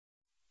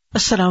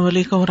السلام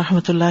علیکم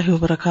ورحمۃ اللہ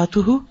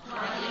وبرکاتہ.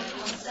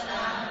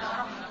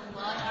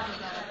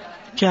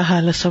 کیا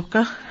حال ہے سب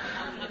کا؟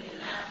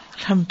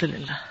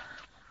 الحمدللہ.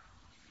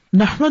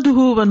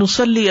 نحمده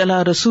ونصلی علی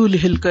رسولہ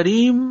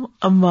الکریم.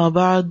 اما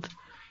بعد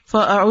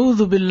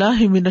فاعوذ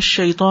باللہ من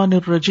الشیطان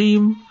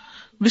الرجیم.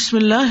 بسم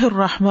اللہ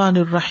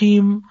الرحمن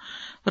الرحیم.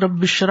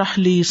 رب اشرح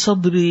لی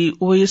صدری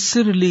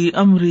ویسر لی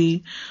امری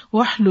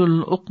واحلل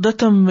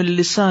عقدۃ من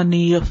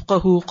لسانی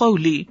یفقہوا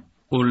قولی.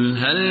 قل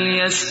هل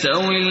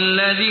يستوي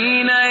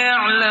الذين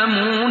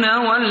يعلمون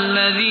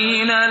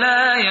والذين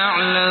لا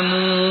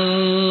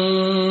يعلمون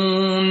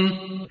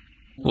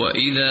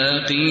وإذا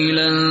قيل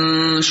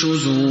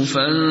انشزوا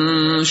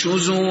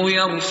فانشزوا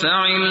يرفع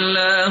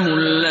الله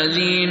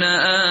الذين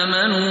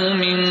آمنوا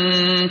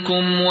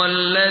منكم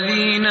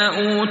والذين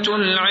أوتوا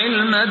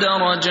العلم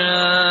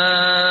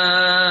درجات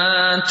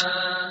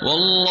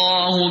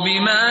والله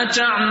بما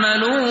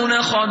تعملون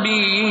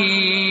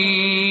خبير.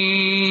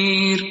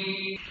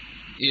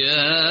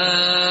 يا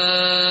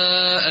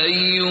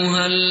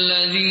أيها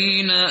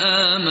الذين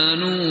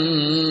آمنوا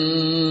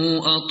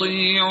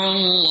أطيعوا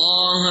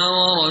الله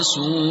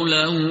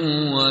ورسوله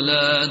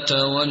ولا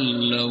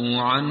تولوا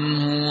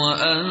عنه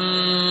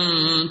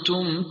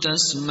وأنتم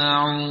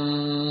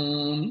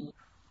تسمعون.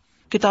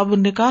 کتاب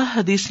النکاح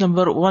حدیث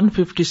نمبر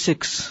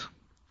 156.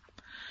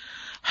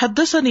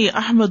 حدثني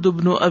احمد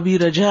بن ابی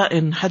رجاء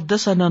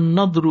حدثنا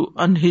النضر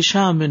عن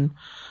هشام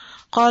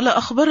قال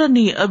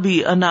اخبرني ابي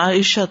عن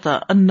عائشة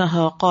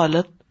انها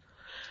قالت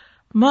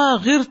ما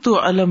غرت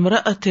على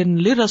امرأة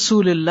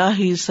لرسول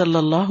الله صلى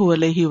الله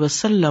عليه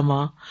وسلم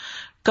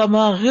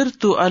كما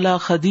غرت على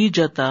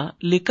خديجة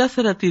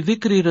لكثرة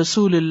ذكر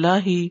رسول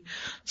الله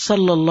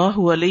صلى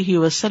الله عليه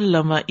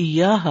وسلم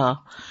إياها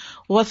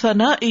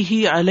وثنائه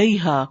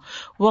عليها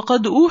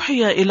وقد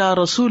أوحي إلى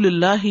رسول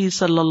الله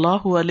صلى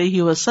الله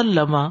عليه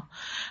وسلم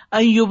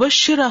أن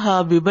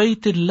يبشرها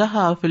ببيت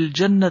لها في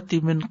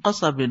الجنة من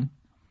قصب.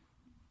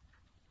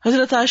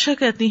 حضرت عائشہ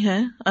کہتی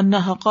ہیں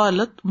انہا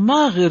قالت ما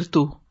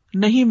غرتو،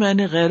 نہیں میں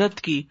نے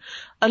غیرت کی،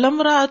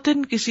 الامرأۃ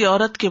کسی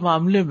عورت کے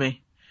معاملے میں،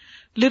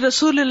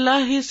 لرسول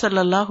اللہ صلی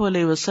اللہ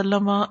علیہ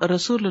وسلم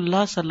رسول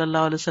اللہ صلی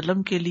اللہ علیہ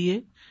وسلم کے لیے،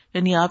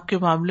 یعنی آپ کے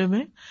معاملے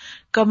میں،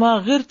 کما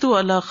غرتو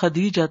علی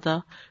خدیجہ،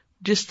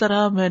 جس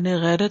طرح میں نے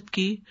غیرت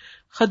کی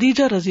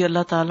خدیجہ رضی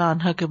اللہ تعالی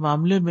عنہا کے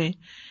معاملے میں.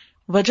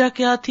 وجہ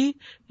کیا تھی؟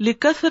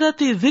 لکثرت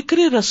ذکر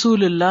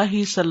رسول اللہ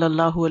صلی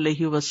اللہ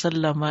علیہ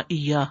وسلم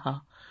ایہا،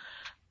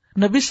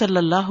 نبی صلی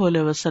اللہ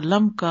علیہ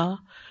وسلم کا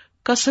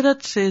کثرت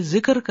سے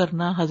ذکر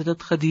کرنا حضرت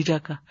خدیجہ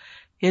کا،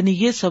 یعنی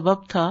یہ سبب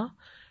تھا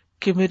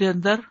کہ میرے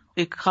اندر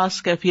ایک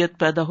خاص کیفیت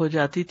پیدا ہو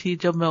جاتی تھی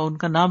جب میں ان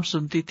کا نام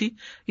سنتی تھی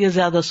یا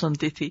زیادہ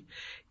سنتی تھی.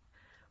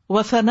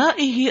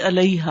 وثنائہ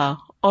علیہا،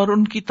 اور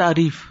ان کی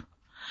تعریف.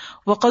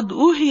 وقد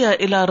اوحی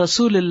الی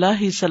رسول اللہ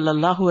صلی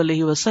اللہ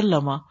علیہ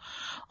وسلم،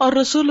 اور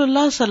رسول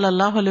اللہ صلی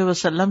اللہ علیہ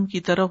وسلم کی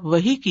طرف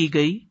وحی کی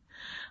گئی،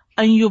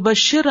 ان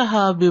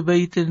یبشرھا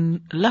ببیت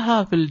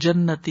لھا فی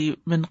الجنۃ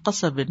من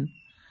قصب،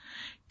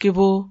 کہ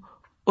وہ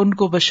ان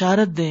کو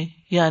بشارت دیں،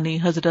 یعنی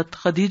حضرت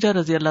خدیجہ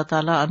رضی اللہ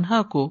تعالی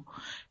عنہا کو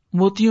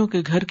موتیوں کے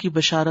گھر کی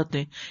بشارت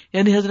دیں.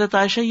 یعنی حضرت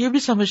عائشہ یہ بھی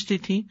سمجھتی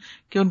تھی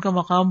کہ ان کا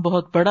مقام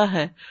بہت بڑا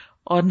ہے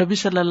اور نبی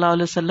صلی اللہ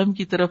علیہ وسلم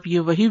کی طرف یہ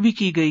وحی بھی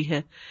کی گئی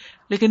ہے،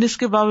 لیکن اس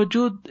کے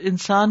باوجود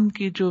انسان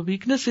کی جو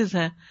ویکنیسز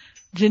ہیں،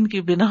 جن کی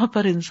بنا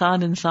پر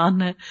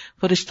انسان ہے،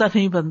 فرشتہ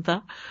نہیں بنتا،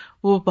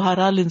 وہ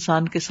بہرحال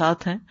انسان کے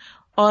ساتھ ہیں.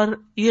 اور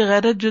یہ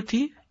غیرت جو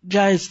تھی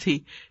جائز تھی،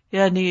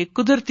 یعنی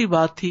قدرتی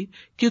بات تھی،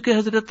 کیونکہ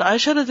حضرت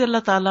عائشہ رضی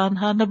اللہ تعالیٰ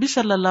عنہا نبی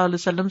صلی اللہ علیہ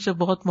وسلم سے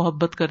بہت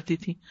محبت کرتی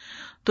تھی،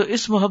 تو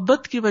اس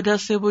محبت کی وجہ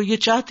سے وہ یہ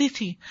چاہتی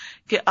تھی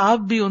کہ آپ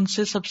بھی ان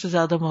سے سب سے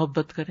زیادہ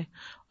محبت کریں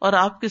اور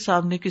آپ کے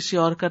سامنے کسی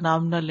اور کا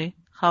نام نہ لیں،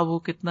 خواہ وہ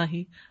کتنا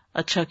ہی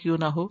اچھا کیوں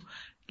نہ ہو.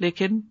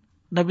 لیکن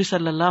نبی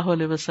صلی اللہ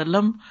علیہ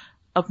وسلم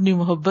اپنی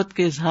محبت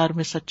کے اظہار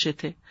میں سچے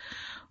تھے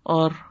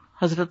اور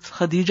حضرت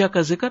خدیجہ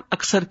کا ذکر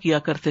اکثر کیا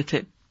کرتے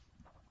تھے.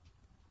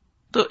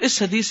 تو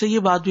اس حدیث سے یہ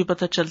بات بھی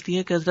پتہ چلتی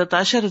ہے کہ حضرت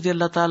عائشہ رضی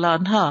اللہ تعالی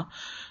عنہا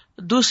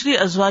دوسری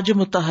ازواج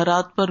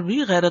مطہرات پر بھی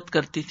غیرت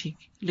کرتی تھی،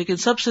 لیکن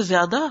سب سے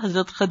زیادہ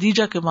حضرت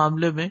خدیجہ کے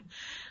معاملے میں،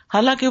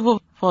 حالانکہ وہ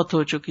فوت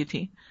ہو چکی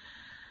تھی.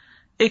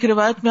 ایک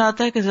روایت میں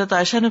آتا ہے کہ حضرت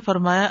عائشہ نے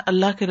فرمایا،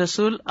 اللہ کے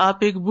رسول، آپ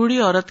ایک بوڑھی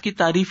عورت کی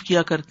تعریف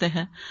کیا کرتے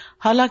ہیں،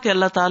 حالانکہ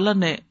اللہ تعالیٰ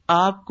نے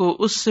آپ کو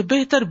اس سے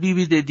بہتر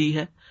بیوی دے دی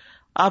ہے.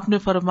 آپ نے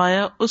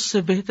فرمایا اس سے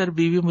بہتر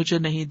بیوی مجھے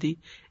نہیں دی،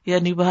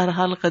 یعنی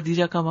بہرحال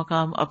خدیجہ کا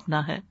مقام اپنا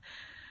ہے.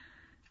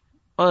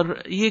 اور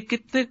یہ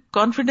کتنے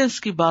کانفیڈینس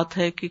کی بات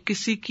ہے کہ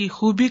کسی کی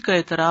خوبی کا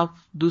اعتراف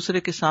دوسرے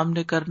کے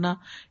سامنے کرنا،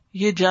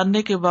 یہ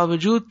جاننے کے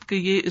باوجود کہ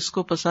یہ اس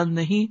کو پسند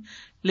نہیں،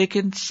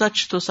 لیکن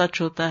سچ تو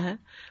سچ ہوتا ہے.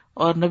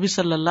 اور نبی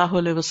صلی اللہ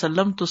علیہ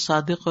وسلم تو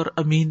صادق اور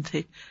امین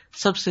تھے،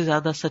 سب سے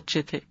زیادہ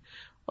سچے تھے،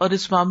 اور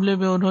اس معاملے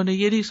میں انہوں نے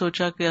یہ نہیں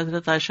سوچا کہ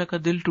حضرت عائشہ کا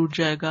دل ٹوٹ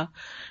جائے گا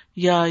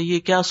یا یہ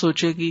کیا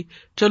سوچے گی،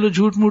 چلو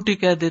جھوٹ موٹی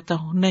کہہ دیتا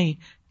ہوں. نہیں،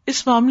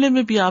 اس معاملے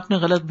میں بھی آپ نے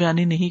غلط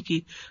بیانی نہیں کی،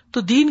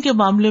 تو دین کے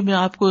معاملے میں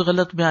آپ کوئی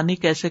غلط بیانی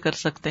کیسے کر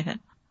سکتے ہیں.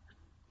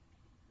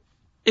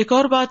 ایک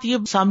اور بات یہ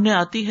سامنے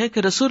آتی ہے کہ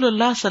رسول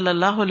اللہ صلی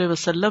اللہ علیہ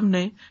وسلم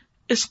نے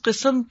اس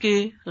قسم کے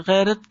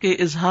غیرت کے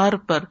اظہار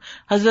پر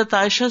حضرت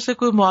عائشہ سے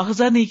کوئی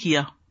مواخذہ نہیں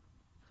کیا،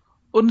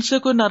 ان سے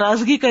کوئی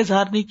ناراضگی کا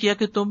اظہار نہیں کیا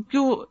کہ تم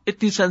کیوں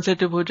اتنی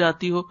سینسیٹیو ہو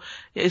جاتی ہو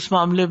یا اس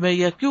معاملے میں،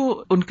 یا کیوں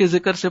ان کے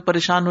ذکر سے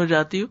پریشان ہو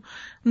جاتی ہو.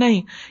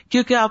 نہیں،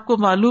 کیونکہ آپ کو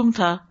معلوم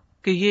تھا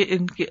کہ یہ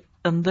ان کے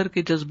اندر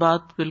کے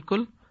جذبات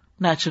بالکل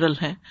نیچرل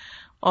ہیں،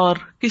 اور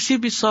کسی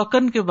بھی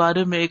سوکن کے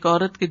بارے میں ایک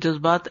عورت کے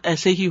جذبات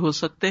ایسے ہی ہو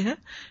سکتے ہیں،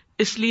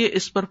 اس لیے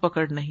اس پر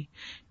پکڑ نہیں.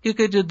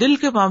 کیونکہ جو دل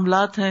کے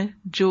معاملات ہیں،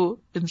 جو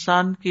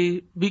انسان کی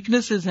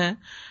ویکنیسز ہیں،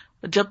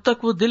 جب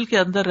تک وہ دل کے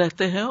اندر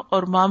رہتے ہیں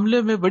اور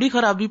معاملے میں بڑی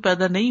خرابی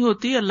پیدا نہیں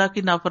ہوتی، اللہ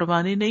کی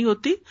نافرمانی نہیں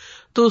ہوتی،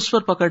 تو اس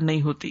پر پکڑ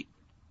نہیں ہوتی.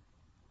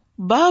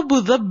 باب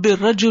ذب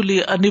الرجل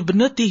عن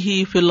ابنته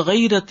فی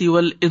الغیرۃ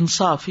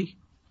والانصاف.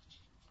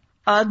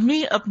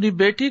 آدمی اپنی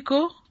بیٹی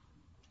کو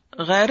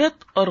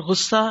غیرت اور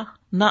غصہ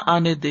نہ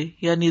آنے دے،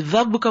 یعنی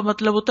ذب کا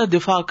مطلب ہوتا ہے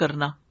دفاع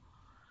کرنا،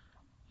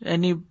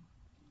 یعنی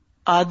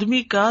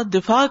آدمی کا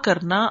دفاع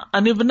کرنا،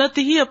 عن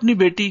ابنته اپنی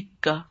بیٹی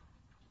کا،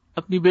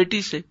 اپنی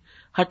بیٹی سے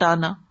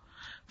ہٹانا،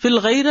 فی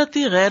الغیرۃ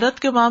غیرت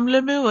کے معاملے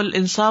میں،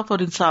 والانصاف اور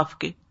انصاف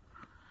کے.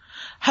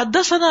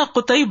 حدثنا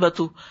قتیبۃ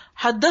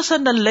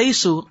حدثنا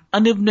اللیث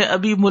عن ابن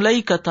ابی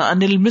ملیکۃ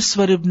عن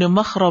المسور بن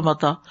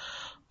مخرمۃ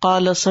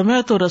قال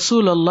سمعت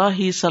رسول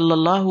اللہ صلی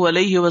اللہ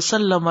علیہ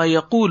وسلم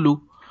یقول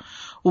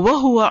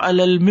وهو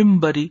على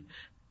المنبر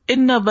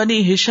ان بنی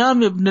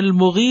ہشام ابن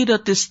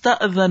المغیرۃ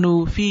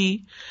استأذنوا فی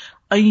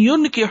ان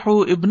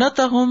ينكحوا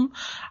ابنتهم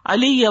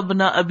علی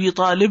ابن ابی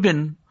طالب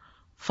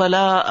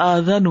فلا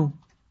آذنوا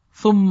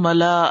ثم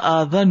لا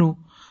آذنوا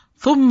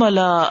ثم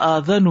لا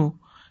آذنوا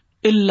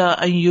الا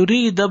ان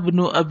يريد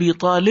ابن ابی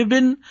طالب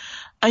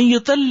ان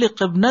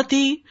يطلق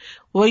ابنتی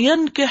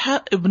وينكح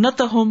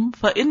ابنتهم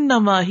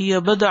فانما هي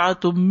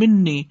بدعة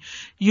مني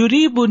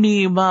يريبني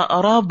ما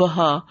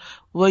أرابها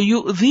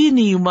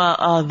ويؤذيني ما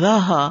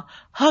آذاها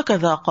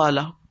هكذا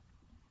قال.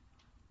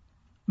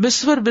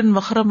 مسور بن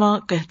مخرمہ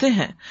کہتے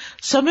ہیں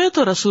سمعت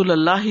رسول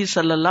اللہ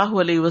صلی اللہ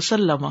علیہ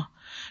وسلم،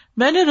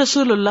 میں نے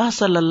رسول اللہ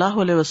صلی اللہ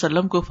علیہ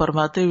وسلم کو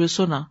فرماتے ہوئے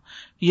سنا،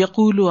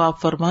 یقول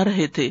آپ فرما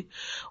رہے تھے،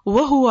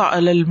 وهو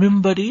علی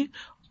المنبر،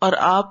 اور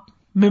آپ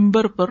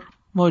منبر پر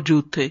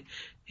موجود تھے،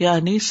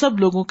 یعنی سب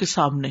لوگوں کے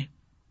سامنے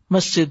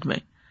مسجد میں.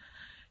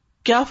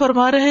 کیا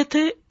فرما رہے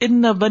تھے؟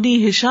 ان بنی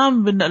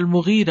ہشام بن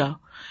المغیرہ،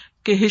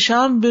 کہ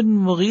ہشام بن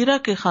مغیرہ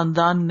کے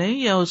خاندان نے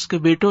یا اس کے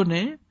بیٹوں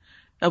نے،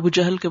 ابو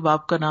جہل کے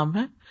باپ کا نام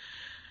ہے،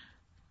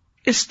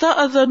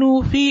 استأذنوا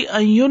فی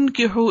ان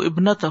ينكحوا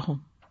ابنتهم،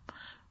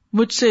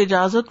 مجھ سے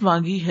اجازت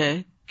مانگی ہے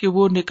کہ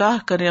وہ نکاح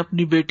کریں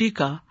اپنی بیٹی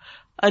کا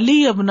علی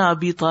ابن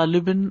ابی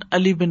طالب،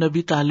 علی بن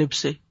ابی طالب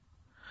سے.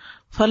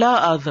 فلا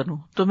آذنوا،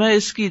 تو میں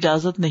اس کی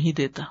اجازت نہیں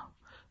دیتا.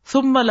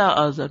 ثم لا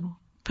آذنوا،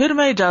 پھر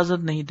میں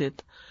اجازت نہیں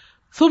دیتا.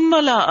 ثم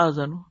لا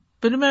آذنوا،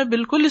 پھر میں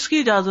بالکل اس کی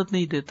اجازت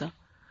نہیں دیتا.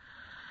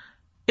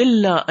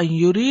 الا ان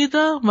یرید،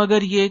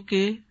 مگر یہ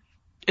کہ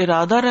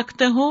ارادہ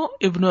رکھتے ہوں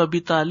ابن ابی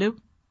طالب،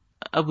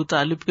 ابو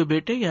طالب کے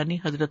بیٹے یعنی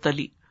حضرت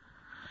علی،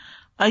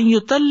 ان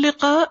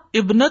یطلق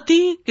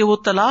ابنتی، کہ وہ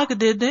طلاق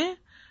دے دیں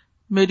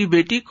میری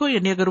بیٹی کو،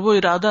 یعنی اگر وہ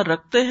ارادہ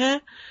رکھتے ہیں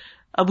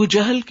ابو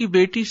جہل کی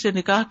بیٹی سے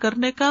نکاح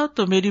کرنے کا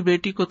تو میری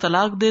بیٹی کو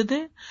طلاق دے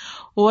دیں.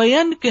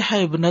 وینکح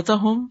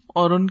ابنتہم،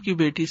 اور ان کی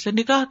بیٹی سے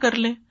نکاح کر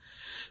لیں.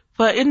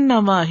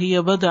 فانما ہی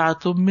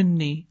بدعۃ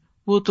منی،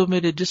 وہ تو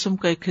میرے جسم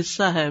کا ایک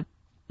حصہ ہے،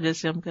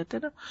 جیسے ہم کہتے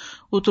ہیں نا،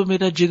 وہ تو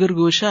میرا جگر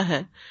گوشہ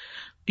ہے.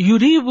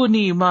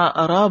 یریبنی ما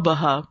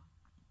ارابہا،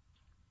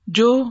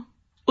 جو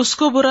اس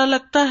کو برا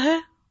لگتا ہے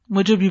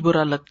مجھے بھی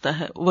برا لگتا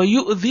ہے.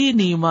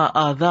 ویؤذینی ما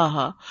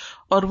آذاہا،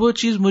 اور وہ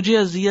چیز مجھے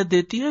اذیت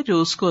دیتی ہے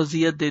جو اس کو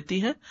اذیت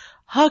دیتی ہے.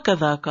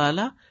 ہاکذا قال،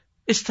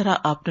 اس طرح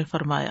آپ نے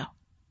فرمایا.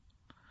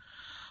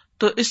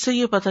 تو اس سے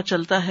یہ پتہ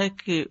چلتا ہے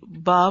کہ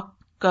باپ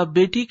کا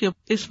بیٹی کے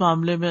اس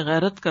معاملے میں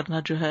غیرت کرنا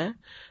جو ہے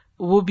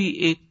وہ بھی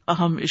ایک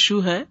اہم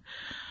ایشو ہے.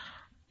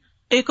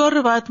 ایک اور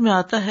روایت میں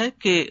آتا ہے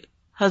کہ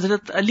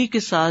حضرت علی کے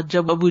ساتھ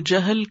جب ابو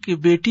جہل کی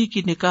بیٹی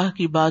کی نکاح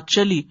کی بات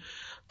چلی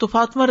تو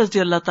فاطمہ رضی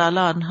اللہ تعالی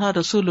عنہا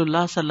رسول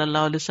اللہ صلی اللہ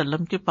علیہ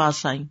وسلم کے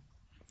پاس آئیں.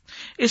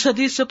 اس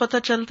حدیث سے پتہ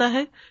چلتا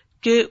ہے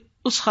کہ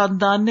اس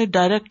خاندان نے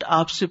ڈائریکٹ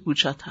آپ سے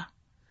پوچھا تھا.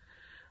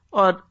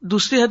 اور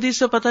دوسری حدیث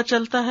سے پتہ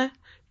چلتا ہے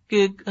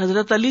کہ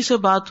حضرت علی سے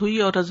بات ہوئی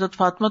اور حضرت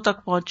فاطمہ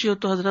تک پہنچی، اور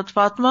تو حضرت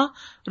فاطمہ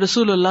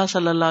رسول اللہ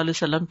صلی اللہ علیہ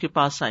وسلم کے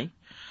پاس آئیں.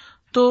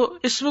 تو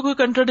اس میں کوئی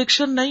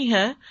کنٹرڈکشن نہیں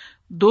ہے،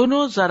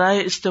 دونوں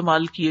ذرائع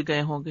استعمال کیے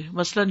گئے ہوں گے.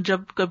 مثلاً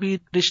جب کبھی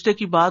رشتے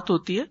کی بات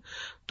ہوتی ہے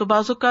تو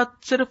بعض اوقات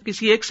صرف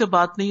کسی ایک سے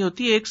بات نہیں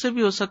ہوتی، ایک سے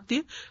بھی ہو سکتی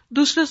ہے،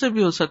 دوسرے سے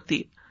بھی ہو سکتی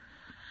ہے.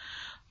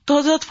 تو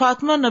حضرت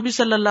فاطمہ نبی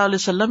صلی اللہ علیہ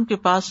وسلم کے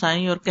پاس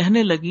آئیں اور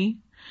کہنے لگی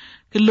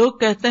کہ لوگ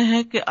کہتے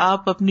ہیں کہ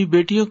آپ اپنی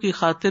بیٹیوں کی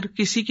خاطر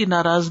کسی کی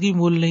ناراضگی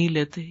مول نہیں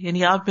لیتے،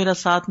 یعنی آپ میرا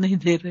ساتھ نہیں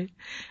دے رہے.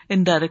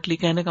 انڈائریکٹلی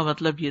کہنے کا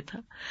مطلب یہ تھا.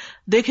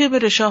 دیکھیں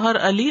میرے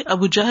شوہر علی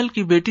ابو جہل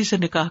کی بیٹی سے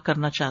نکاح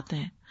کرنا چاہتے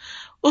ہیں.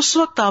 اس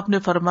وقت آپ نے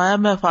فرمایا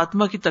میں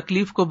فاطمہ کی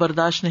تکلیف کو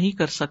برداشت نہیں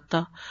کر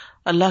سکتا.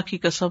 اللہ کی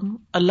قسم،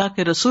 اللہ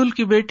کے رسول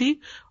کی بیٹی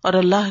اور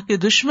اللہ کے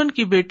دشمن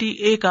کی بیٹی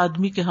ایک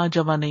آدمی کے ہاں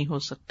جمع نہیں ہو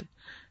سکتے.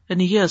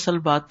 یعنی یہ اصل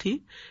بات تھی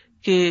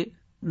کہ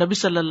نبی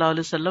صلی اللہ علیہ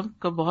وسلم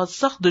کا بہت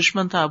سخت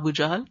دشمن تھا ابو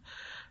جہل.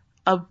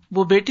 اب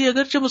وہ بیٹی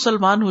اگرچہ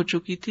مسلمان ہو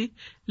چکی تھی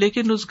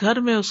لیکن اس گھر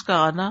میں اس کا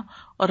آنا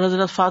اور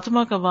حضرت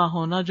فاطمہ کا وہاں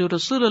ہونا جو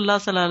رسول اللہ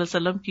صلی اللہ علیہ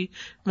وسلم کی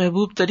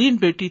محبوب ترین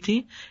بیٹی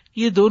تھی،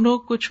 یہ دونوں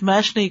کچھ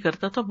میچ نہیں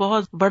کرتا تھا.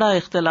 بہت بڑا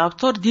اختلاف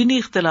تھا اور دینی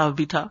اختلاف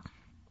بھی تھا.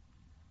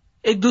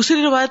 ایک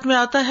دوسری روایت میں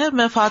آتا ہے،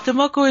 میں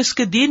فاطمہ کو اس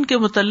کے دین کے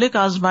متعلق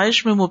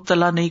آزمائش میں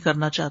مبتلا نہیں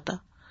کرنا چاہتا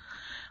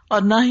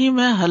اور نہ ہی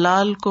میں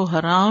حلال کو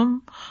حرام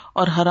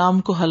اور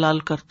حرام کو حلال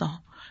کرتا ہوں.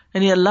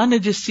 یعنی اللہ نے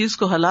جس چیز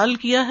کو حلال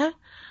کیا ہے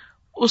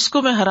اس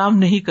کو میں حرام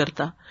نہیں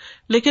کرتا،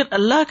 لیکن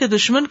اللہ کے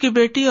دشمن کی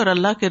بیٹی اور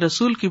اللہ کے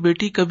رسول کی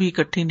بیٹی کبھی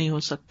اکٹھی نہیں ہو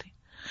سکتی.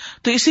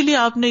 تو اسی لیے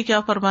آپ نے کیا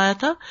فرمایا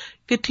تھا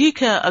کہ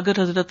ٹھیک ہے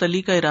اگر حضرت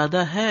علی کا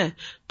ارادہ ہے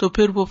تو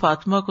پھر وہ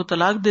فاطمہ کو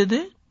طلاق دے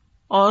دیں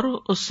اور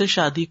اس سے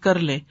شادی کر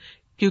لیں،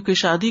 کیونکہ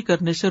شادی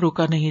کرنے سے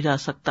روکا نہیں جا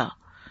سکتا.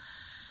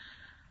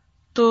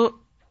 تو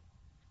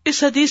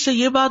اس حدیث سے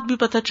یہ بات بھی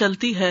پتہ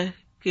چلتی ہے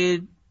کہ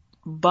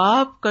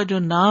باپ کا جو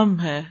نام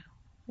ہے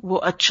وہ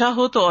اچھا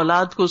ہو تو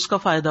اولاد کو اس کا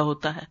فائدہ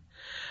ہوتا ہے،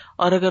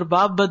 اور اگر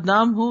باپ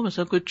بدنام ہو،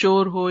 مثلا کوئی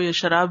چور ہو یا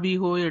شرابی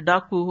ہو یا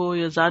ڈاکو ہو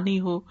یا زانی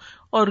ہو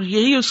اور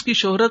یہی اس کی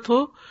شہرت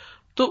ہو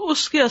تو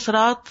اس کے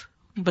اثرات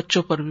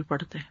بچوں پر بھی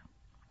پڑتے ہیں.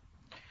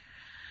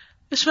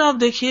 اس میں آپ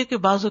دیکھیے کہ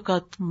بعض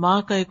اوقات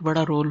ماں کا ایک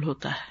بڑا رول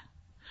ہوتا ہے.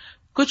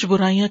 کچھ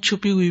برائیاں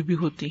چھپی ہوئی بھی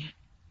ہوتی ہیں.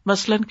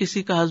 مثلاً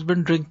کسی کا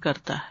ہسبینڈ ڈرنک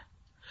کرتا ہے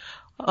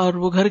اور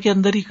وہ گھر کے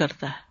اندر ہی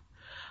کرتا ہے،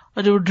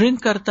 اور جب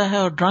ڈرنک کرتا ہے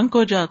اور ڈرنک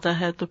ہو جاتا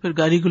ہے تو پھر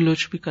گالی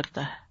گلوچ بھی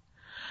کرتا ہے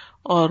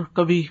اور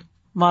کبھی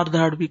مار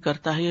دھاڑ بھی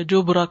کرتا ہے یا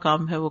جو برا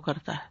کام ہے وہ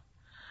کرتا ہے.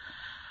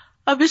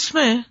 اب اس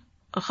میں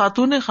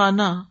خاتون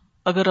خانہ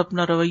اگر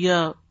اپنا رویہ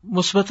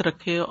مثبت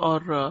رکھے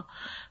اور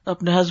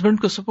اپنے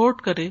ہسبینڈ کو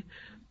سپورٹ کرے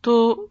تو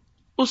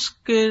اس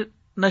کے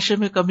نشے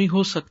میں کمی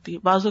ہو سکتی ہے.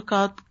 بعض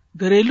اوقات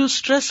گھریلو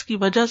سٹریس کی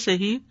وجہ سے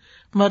ہی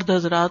مرد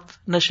حضرات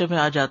نشے میں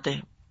آ جاتے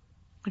ہیں.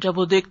 جب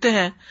وہ دیکھتے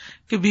ہیں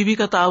کہ بیوی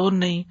کا تعاون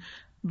نہیں،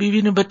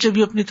 بیوی نے بچے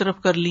بھی اپنی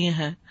طرف کر لیے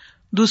ہیں،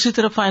 دوسری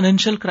طرف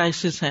فائنینشیل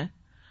کرائسس ہے.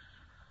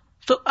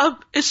 تو اب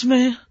اس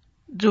میں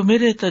جو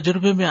میرے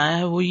تجربے میں آیا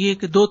ہے وہ یہ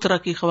کہ دو طرح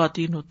کی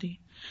خواتین ہوتی ہیں.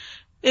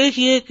 ایک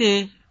یہ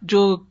کہ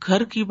جو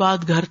گھر کی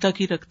بات گھر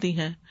تک ہی رکھتی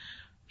ہیں،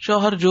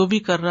 شوہر جو بھی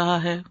کر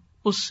رہا ہے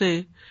اس سے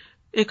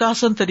ایک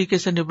آسان طریقے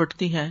سے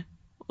نبٹتی ہیں،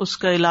 اس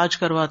کا علاج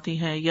کرواتی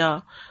ہیں یا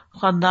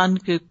خاندان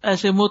کے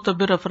ایسے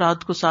معتبر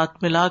افراد کو ساتھ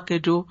ملا کے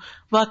جو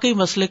واقعی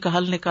مسئلے کا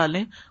حل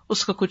نکالیں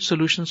اس کا کچھ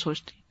سولوشن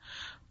سوچتی.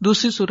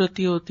 دوسری صورت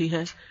یہ ہوتی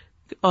ہے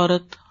کہ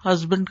عورت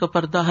ہسبینڈ کا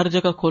پردہ ہر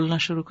جگہ کھولنا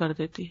شروع کر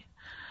دیتی ہے،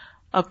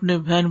 اپنے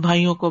بہن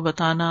بھائیوں کو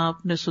بتانا،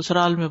 اپنے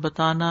سسرال میں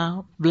بتانا،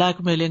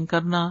 بلیک میلنگ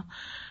کرنا.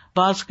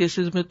 بعض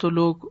کیسز میں تو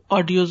لوگ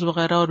آڈیوز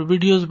وغیرہ اور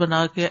ویڈیوز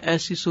بنا کے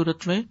ایسی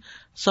صورت میں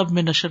سب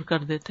میں نشر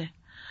کر دیتے ہیں.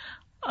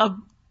 اب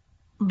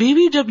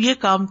بیوی جب یہ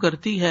کام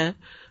کرتی ہے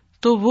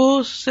تو وہ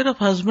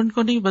صرف ہسبینڈ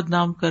کو نہیں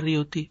بدنام کر رہی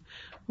ہوتی،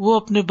 وہ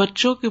اپنے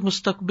بچوں کے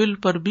مستقبل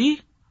پر بھی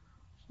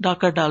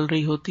ڈاکہ ڈال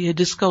رہی ہوتی ہے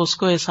جس کا اس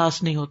کو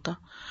احساس نہیں ہوتا.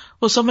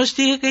 وہ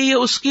سمجھتی ہے کہ یہ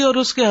اس کی اور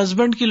اس کے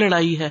ہسبینڈ کی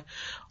لڑائی ہے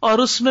اور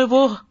اس میں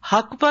وہ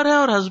حق پر ہے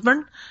اور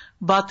ہسبینڈ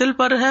باطل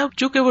پر ہے.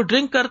 چونکہ وہ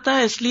ڈرنک کرتا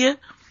ہے اس لیے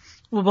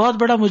وہ بہت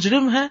بڑا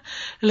مجرم ہے،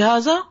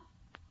 لہذا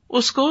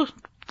اس کو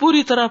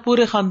پوری طرح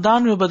پورے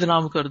خاندان میں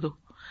بدنام کر دو.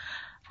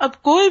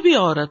 اب کوئی بھی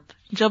عورت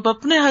جب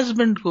اپنے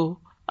ہسبینڈ کو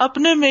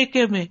اپنے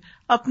میکے میں،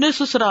 اپنے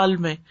سسرال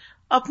میں،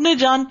 اپنے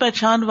جان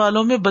پہچان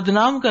والوں میں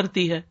بدنام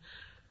کرتی ہے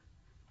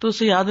تو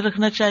اسے یاد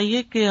رکھنا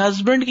چاہیے کہ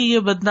ہسبینڈ کی یہ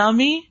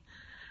بدنامی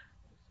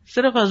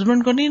صرف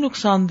ہسبینڈ کو نہیں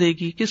نقصان دے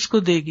گی، کس کو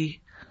دے گی؟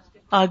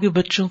 آگے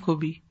بچوں کو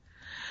بھی.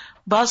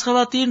 بعض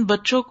خواتین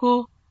بچوں کو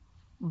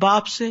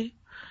باپ سے،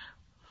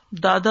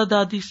 دادا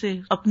دادی سے،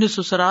 اپنے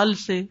سسرال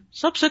سے،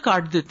 سب سے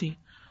کاٹ دیتی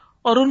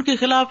اور ان کے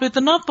خلاف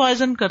اتنا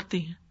پوائزن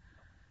کرتی ہیں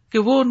کہ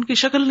وہ ان کی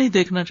شکل نہیں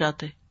دیکھنا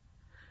چاہتے.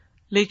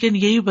 لیکن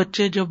یہی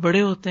بچے جب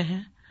بڑے ہوتے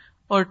ہیں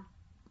اور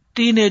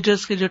ٹین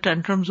ایجرز کے جو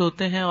ٹینٹرمز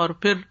ہوتے ہیں اور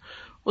پھر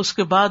اس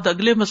کے بعد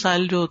اگلے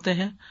مسائل جو ہوتے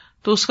ہیں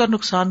تو اس کا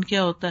نقصان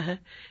کیا ہوتا ہے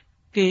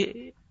کہ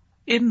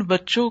ان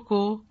بچوں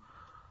کو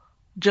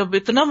جب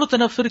اتنا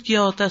متنفر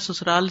کیا ہوتا ہے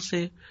سسرال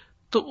سے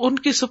تو ان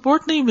کی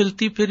سپورٹ نہیں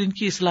ملتی پھر ان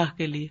کی اصلاح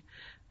کے لیے.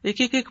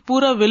 دیکھیے کہ ایک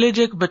پورا ولیج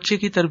ایک بچے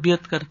کی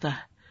تربیت کرتا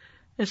ہے.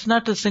 It's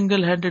not a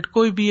single handed,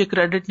 کوئی بھی یہ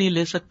کریڈٹ نہیں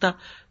لے سکتا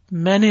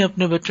میں نے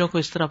اپنے بچوں کو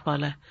اس طرح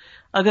پالا ہے.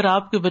 اگر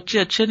آپ کے بچے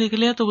اچھے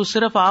نکلے ہیں تو وہ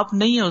صرف آپ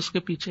نہیں ہیں،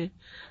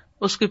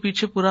 اس کے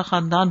پیچھے پورا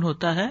خاندان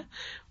ہوتا ہے.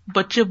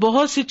 بچے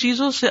بہت سی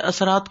چیزوں سے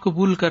اثرات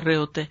قبول کر رہے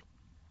ہوتے ہیں،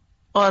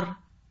 اور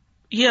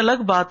یہ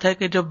الگ بات ہے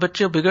کہ جب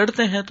بچے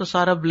بگڑتے ہیں تو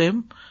سارا بلیم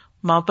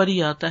ماں پر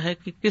ہی آتا ہے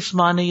کہ کس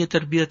ماں نے یہ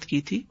تربیت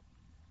کی تھی.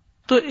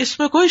 تو اس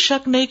میں کوئی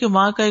شک نہیں کہ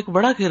ماں کا ایک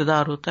بڑا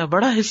کردار ہوتا ہے،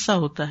 بڑا حصہ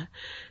ہوتا ہے.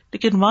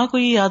 لیکن ماں کو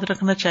یہ یاد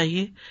رکھنا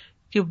چاہیے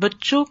کہ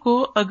بچوں کو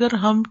اگر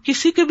ہم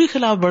کسی کے بھی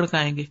خلاف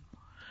بھڑکائیں گے،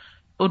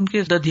 ان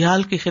کے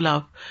ددھیال کے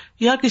خلاف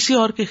یا کسی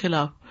اور کے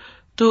خلاف،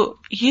 تو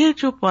یہ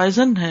جو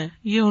پوائزن ہے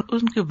یہ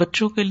ان کے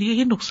بچوں کے لیے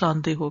ہی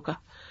نقصان دہ ہوگا.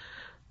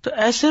 تو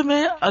ایسے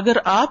میں اگر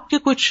آپ کے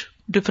کچھ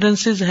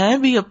ڈفرینسز ہیں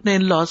بھی اپنے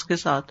ان لاز کے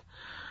ساتھ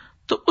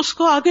تو اس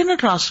کو آگے نہ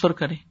ٹرانسفر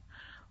کریں،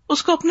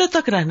 اس کو اپنے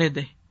تک رہنے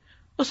دیں،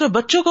 اس میں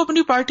بچوں کو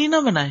اپنی پارٹی نہ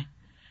بنائیں،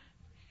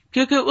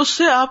 کیونکہ اس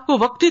سے آپ کو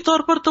وقتی طور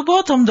پر تو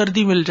بہت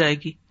ہمدردی مل جائے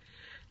گی،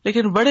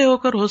 لیکن بڑے ہو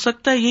کر ہو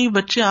سکتا ہے یہی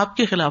بچے آپ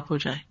کے خلاف ہو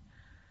جائیں،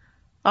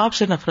 آپ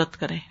سے نفرت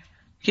کریں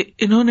کہ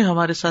انہوں نے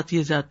ہمارے ساتھ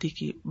یہ زیادتی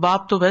کی،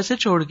 باپ تو ویسے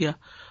چھوڑ گیا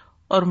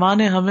اور ماں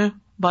نے ہمیں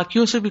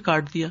باقیوں سے بھی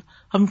کاٹ دیا،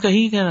 ہم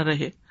کہیں کے نہ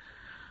رہے.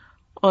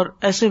 اور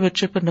ایسے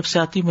بچے پر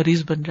نفسیاتی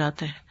مریض بن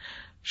جاتے ہیں.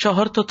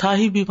 شوہر تو تھا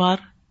ہی بیمار،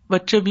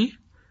 بچے بھی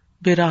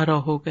بے راہ رو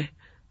ہو گئے،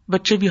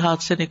 بچے بھی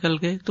ہاتھ سے نکل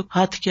گئے، تو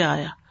ہاتھ کیا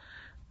آیا؟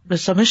 میں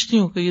سمجھتی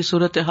ہوں کہ یہ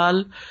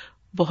صورتحال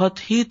بہت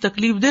ہی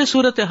تکلیف دہ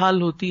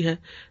صورتحال ہوتی ہے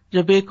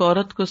جب ایک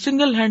عورت کو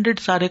سنگل ہینڈڈ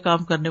سارے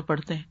کام کرنے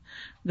پڑتے ہیں،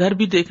 گھر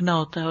بھی دیکھنا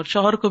ہوتا ہے اور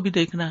شوہر کو بھی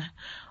دیکھنا ہے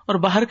اور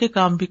باہر کے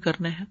کام بھی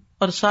کرنے ہیں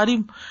اور ساری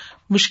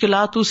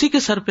مشکلات اسی کے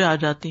سر پہ آ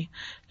جاتی ہیں.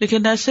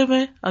 لیکن ایسے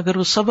میں اگر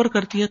وہ صبر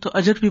کرتی ہے تو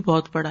اجر بھی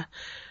بہت بڑا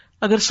ہے.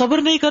 اگر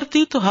صبر نہیں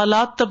کرتی تو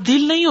حالات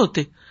تبدیل نہیں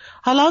ہوتے،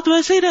 حالات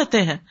ویسے ہی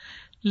رہتے ہیں،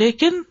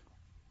 لیکن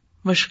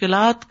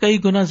مشکلات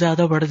کئی گنا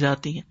زیادہ بڑھ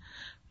جاتی ہیں.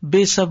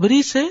 بے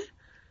صبری سے،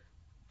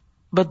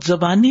 بد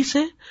زبانی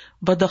سے،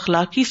 بد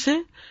اخلاقی سے،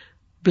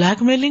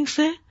 بلیک میلنگ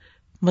سے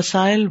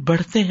مسائل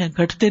بڑھتے ہیں،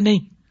 گھٹتے نہیں.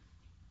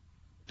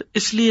 تو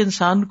اس لیے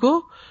انسان کو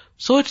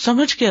سوچ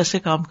سمجھ کے ایسے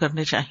کام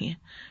کرنے چاہیے.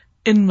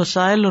 ان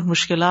مسائل اور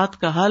مشکلات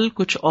کا حل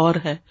کچھ اور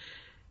ہے،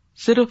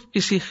 صرف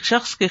کسی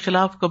شخص کے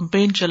خلاف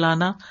کمپین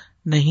چلانا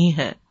نہیں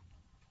ہے.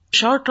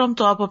 شارٹ ٹرم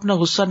تو آپ اپنا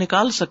غصہ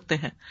نکال سکتے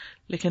ہیں،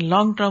 لیکن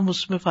لانگ ٹرم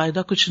اس میں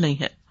فائدہ کچھ نہیں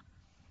ہے.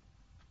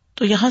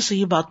 تو یہاں سے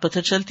یہ بات پتہ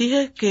چلتی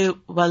ہے کہ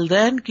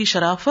والدین کی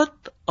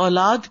شرافت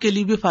اولاد کے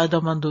لیے بھی فائدہ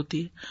مند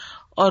ہوتی ہے،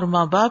 اور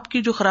ماں باپ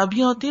کی جو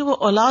خرابیاں ہوتی ہیں وہ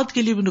اولاد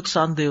کے لیے بھی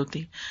نقصان دہ ہوتی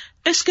ہیں.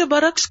 اس کے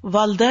برعکس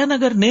والدین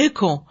اگر نیک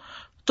ہوں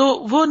تو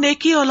وہ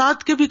نیکی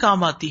اولاد کے بھی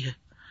کام آتی ہے.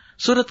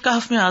 سورۃ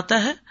کہف میں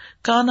آتا ہے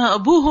کانا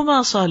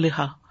ابوہما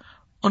صالحا،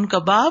 ان کا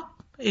باپ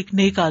ایک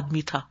نیک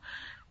آدمی تھا.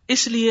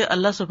 اس لیے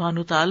اللہ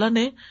سبحانہ تعالیٰ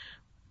نے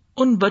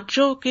ان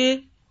بچوں کے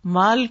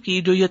مال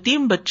کی، جو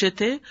یتیم بچے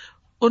تھے،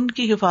 ان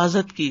کی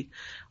حفاظت کی،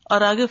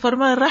 اور آگے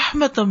فرمایا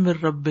رحمتا من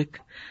ربک،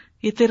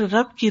 یہ تیرے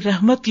رب کی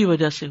رحمت کی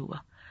وجہ سے ہوا.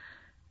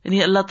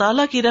 یعنی اللہ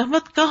تعالیٰ کی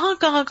رحمت کہاں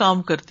کہاں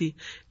کام کرتی.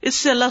 اس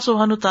سے اللہ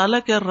سبحانہ تعالیٰ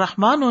کے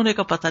الرحمن ہونے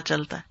کا پتہ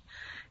چلتا ہے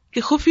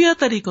کہ خفیہ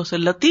طریقوں سے،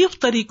 لطیف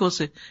طریقوں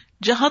سے،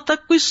 جہاں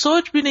تک کوئی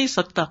سوچ بھی نہیں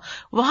سکتا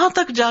وہاں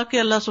تک جا کے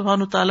اللہ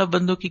سبحانہ تعالیٰ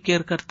بندوں کی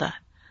کیئر کرتا ہے.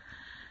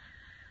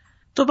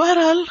 تو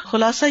بہرحال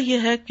خلاصہ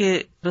یہ ہے کہ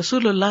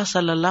رسول اللہ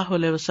صلی اللہ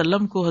علیہ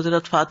وسلم کو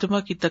حضرت فاطمہ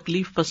کی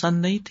تکلیف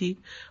پسند نہیں تھی،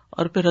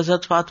 اور پھر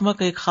حضرت فاطمہ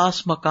کا ایک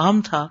خاص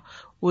مقام تھا،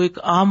 وہ ایک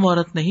عام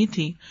عورت نہیں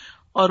تھی.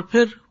 اور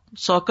پھر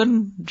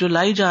سوکن جو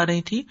لائی جا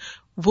رہی تھی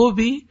وہ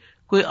بھی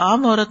کوئی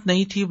عام عورت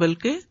نہیں تھی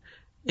بلکہ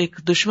ایک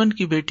دشمن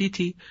کی بیٹی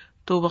تھی.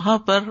 تو وہاں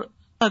پر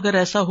اگر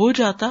ایسا ہو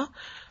جاتا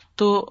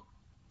تو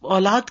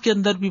اولاد کے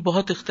اندر بھی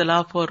بہت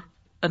اختلاف اور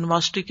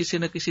انماسٹی کسی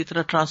نہ کسی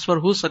طرح ٹرانسفر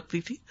ہو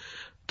سکتی تھی.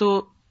 تو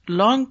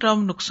لانگ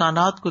ٹرم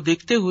نقصانات کو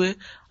دیکھتے ہوئے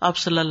آپ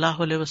صلی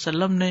اللہ علیہ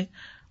وسلم نے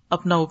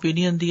اپنا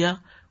اوپینین دیا،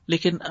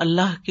 لیکن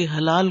اللہ کے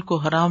حلال کو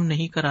حرام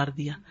نہیں قرار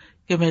دیا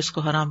کہ میں اس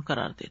کو حرام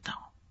قرار دیتا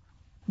ہوں.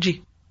 جی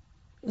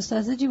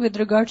Ustaza ji, with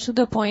regards to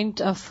the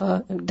point of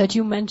that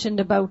you mentioned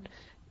about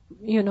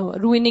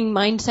ruining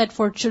mindset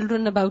for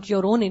children about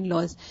your own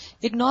in-laws,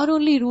 it not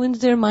only ruins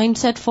their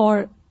mindset for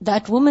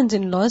that woman's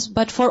in-laws,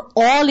 but for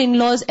all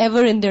in-laws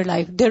ever in their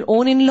life, their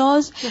own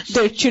in-laws, yes,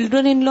 their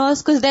children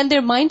in-laws, because then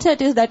their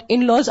mindset is that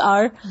in-laws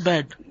are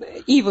bad,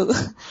 evil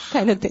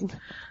kind of thing.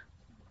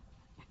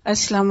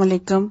 Assalamu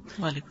alaikum.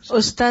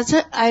 Ustaza,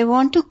 I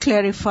want to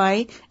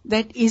clarify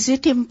that is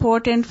it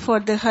important for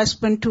the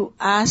husband to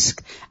ask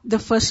the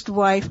first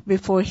wife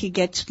before he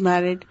gets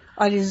married,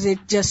 or is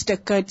it just a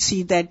courtesy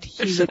that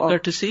he It's a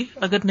courtesy.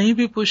 اگر نہیں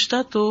بھی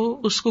پوچھتا تو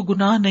اس کو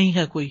گناہ نہیں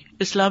ہے کوئی،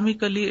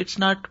 اسلامically it's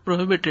not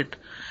prohibited.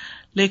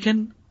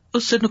 لیکن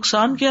اس سے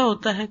نقصان کیا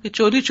ہوتا ہے کہ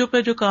چوری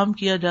چھپے جو کام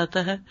کیا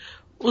جاتا ہے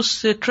اس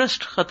سے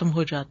ٹرسٹ ختم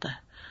ہو جاتا ہے.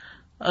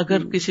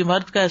 اگر کسی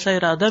مرد کا ایسا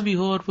ارادہ بھی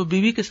ہو اور وہ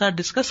بیوی کے ساتھ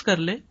ڈسکس کر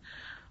لے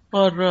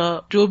اور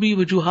جو بھی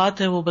وجوہات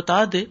ہیں وہ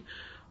بتا دے،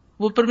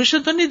 وہ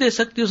پرمیشن تو نہیں دے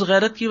سکتی اس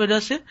غیرت کی وجہ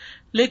سے،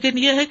 لیکن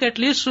یہ ہے کہ ایٹ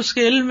لیسٹ اس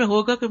کے علم میں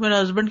ہوگا کہ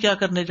میرا ہسبینڈ کیا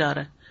کرنے جا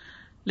رہا ہے.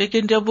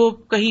 لیکن جب وہ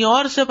کہیں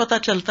اور سے پتا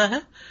چلتا ہے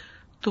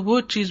تو وہ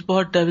چیز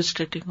بہت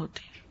ڈیوسٹیٹنگ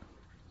ہوتی ہے.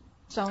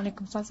 السلام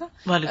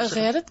علیکم.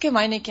 غیرت کے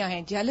معنی کیا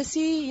ہیں؟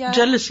 جیلسی یا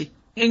جیلسی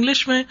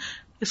انگلش میں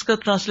اس کا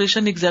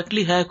ٹرانسلیشن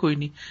ایگزیکٹلی ہے کوئی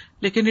نہیں،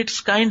 لیکن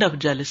it's kind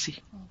of jealousy.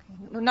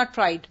 Not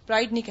pride,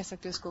 pride نہیں کہہ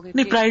سکتے اس کو.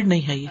 نہیں، پرائڈ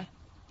نہیں ہے یہ.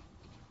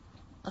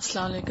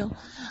 السلام علیکم.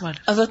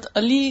 حضرت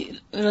علی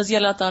رضی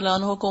اللہ تعالیٰ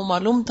عنہ کو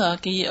معلوم تھا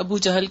کہ یہ ابو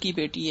جہل کی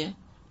بیٹی ہے،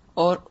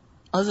 اور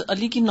حضرت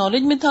علی کی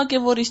نالج میں تھا کہ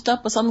وہ رشتہ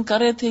پسند کر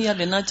رہے تھے یا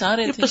لینا چاہ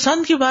رہے تھے.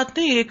 پسند کی بات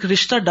نہیں، ایک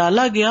رشتہ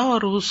ڈالا گیا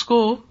اور اس کو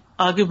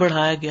آگے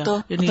بڑھایا گیا. تو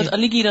حضرت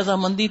علی کی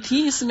رضامندی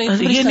تھی اس میں؟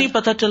 یہ نہیں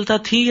پتا چلتا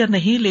تھی یا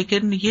نہیں،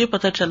 لیکن یہ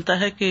پتا چلتا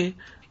ہے کہ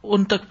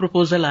ان تک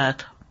پروپوزل آیا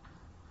تھا.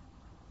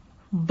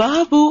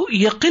 باب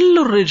یقل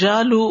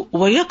الرجال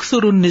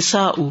ویکثر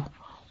النساء.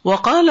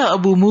 وقال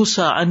ابو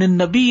موسیٰ عن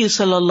النبی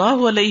صلی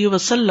اللہ علیہ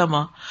وسلم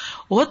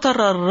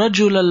وترى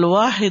الرجل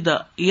الواحد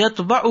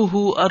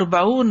يتبعه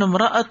 40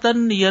 امرأة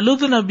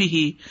يلذن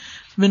به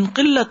من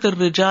قلة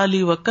الرجال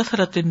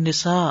وكثرة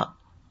النساء.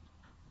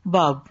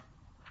 باب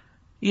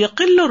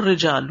یقل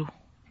الرجال،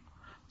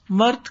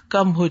 مرد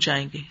کم ہو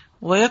جائیں گے،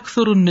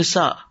 ویکثر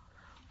النساء،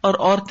 اور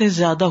عورتیں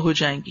زیادہ ہو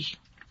جائیں گی.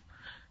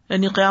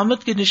 یعنی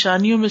قیامت کی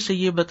نشانیوں میں سے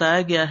یہ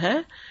بتایا گیا ہے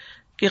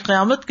کہ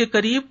قیامت کے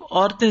قریب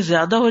عورتیں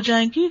زیادہ ہو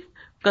جائیں گی،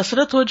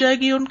 کثرت ہو جائے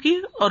گی ان کی،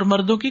 اور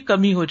مردوں کی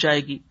کمی ہو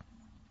جائے گی.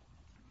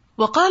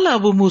 وقال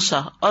ابو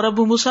موسیٰ، اور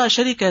ابو موسیٰ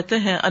اشعری کہتے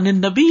ہیں، ان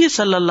النبی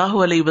صلی اللہ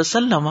علیہ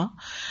وسلم،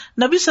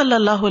 نبی صلی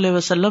اللہ علیہ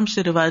وسلم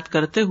سے روایت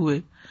کرتے ہوئے،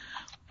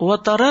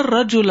 وترى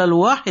الرجل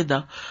الواحد،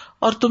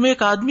 اور تم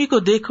ایک آدمی کو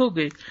دیکھو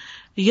گے،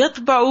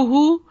 یتبعہ،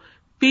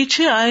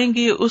 پیچھے آئیں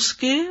گے اس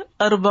کے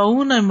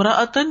 40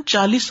 امرأۃ،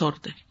 40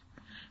 عورتیں،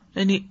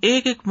 یعنی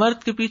ایک ایک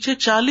مرد کے پیچھے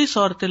 40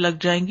 عورتیں لگ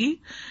جائیں گی.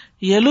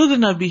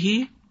 یلدن بہ،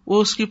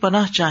 وہ اس کی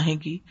پناہ چاہیں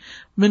گی،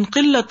 من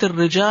قلة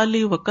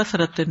الرجال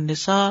وکثرة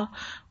النساء،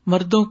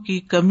 مردوں کی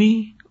کمی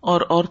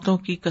اور عورتوں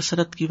کی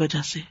کثرت کی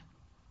وجہ سے.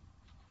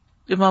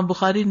 امام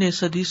بخاری نے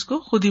اس حدیث کو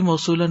خود ہی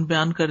موصولاً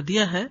بیان کر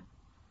دیا ہے.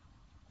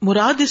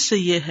 مراد اس سے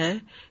یہ ہے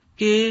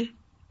کہ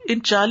ان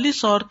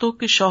 40 عورتوں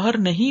کے شوہر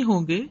نہیں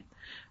ہوں گے،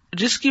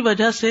 جس کی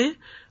وجہ سے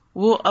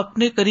وہ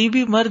اپنے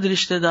قریبی مرد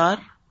رشتہ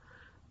دار،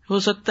 ہو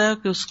سکتا ہے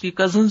کہ اس کی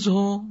کزنز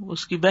ہوں،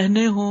 اس کی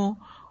بہنیں ہوں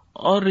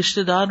اور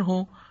رشتہ دار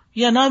ہوں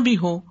یا نہ بھی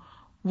ہوں،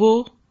 وہ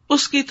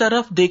اس کی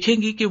طرف دیکھیں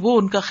گی کہ وہ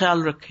ان کا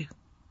خیال رکھے،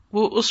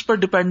 وہ اس پر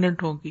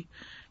ڈپینڈنٹ ہوں گی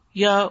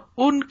یا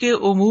ان کے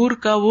امور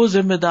کا وہ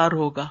ذمہ دار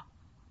ہوگا،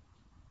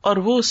 اور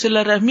وہ صلہ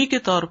رحمی کے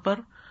طور پر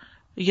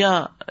یا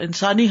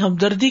انسانی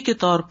ہمدردی کے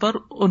طور پر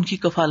ان کی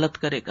کفالت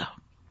کرے گا،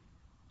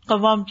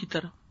 قوام کی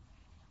طرح.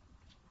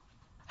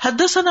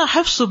 حدثنا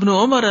حفص بن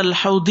عمر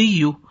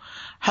الحوضی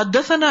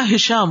حدثنا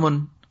ہشام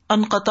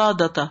عن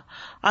قتادہ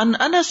عن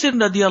انس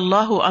رضی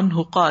اللہ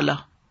عنہ قال،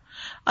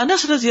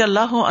 انس رضی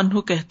اللہ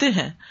عنہ کہتے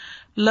ہیں،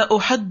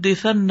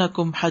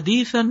 لأحدثنکم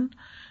حدیثا،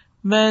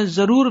 میں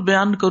ضرور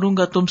بیان کروں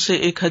گا تم سے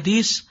ایک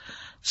حدیث،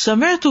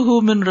 سمعتہ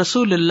من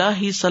رسول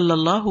اللہ صلی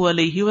اللہ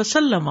علیہ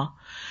وسلم،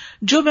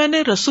 جو میں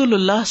نے رسول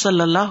اللہ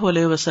صلی اللہ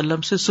علیہ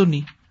وسلم سے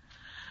سنی.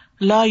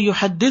 لا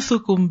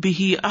یحدثکم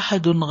بہ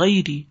احد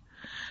غیری،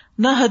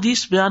 نہ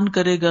حدیث بیان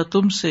کرے گا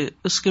تم سے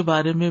اس کے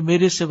بارے میں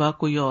میرے سوا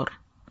کوئی اور،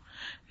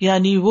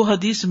 یعنی وہ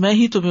حدیث میں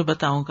ہی تمہیں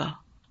بتاؤں گا،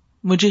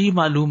 مجھے ہی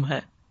معلوم ہے.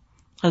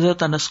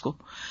 حضرت انس کو،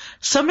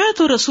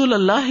 سمعت رسول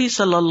اللہ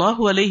صلی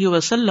اللہ علیہ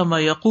وسلم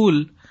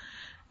یقول،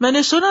 میں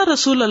نے سنا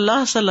رسول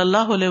اللہ صلی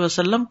اللہ علیہ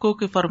وسلم کو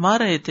کہ فرما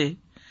رہے تھے،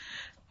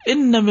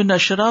 ان من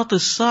اشراط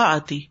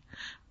الساعۃ،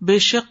 بے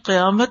شک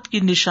قیامت کی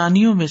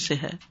نشانیوں میں سے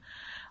ہے،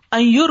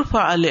 ان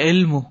یرفع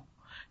العلم،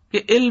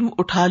 کہ علم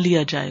اٹھا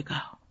لیا جائے گا،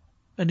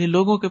 یعنی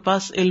لوگوں کے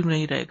پاس علم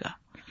نہیں رہے گا،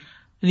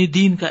 یعنی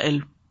دین کا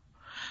علم.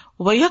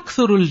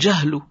 ویکثر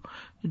الجہل،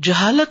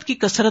 جہالت کی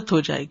کثرت ہو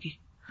جائے گی.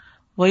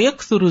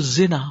 ویکثر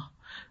الزنا،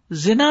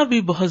 زنا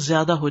بھی بہت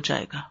زیادہ ہو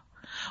جائے گا.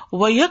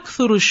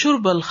 ویکثر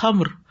شرب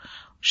الخمر،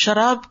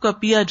 شراب کا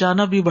پیا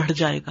جانا بھی بڑھ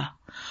جائے گا.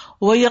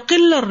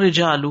 ویقل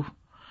الرجال،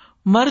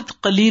 مرد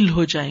قلیل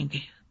ہو جائیں گے،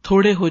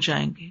 تھوڑے ہو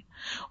جائیں گے.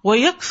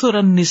 ویکثر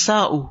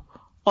النساء،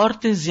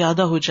 عورتیں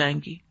زیادہ ہو جائیں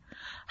گی.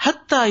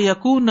 حتی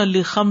یکون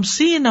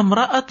ل50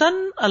 امرأۃ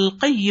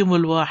القیم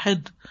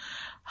الواحد،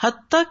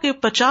 حتیٰ کہ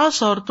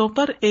 50 عورتوں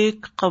پر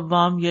ایک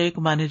قوام یا ایک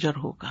مینیجر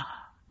ہوگا،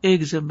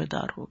 ایک ذمہ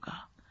دار ہوگا.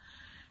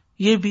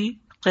 یہ بھی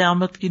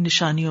قیامت کی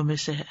نشانیوں میں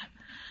سے ہے.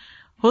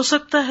 ہو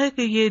سکتا ہے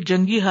کہ یہ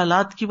جنگی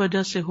حالات کی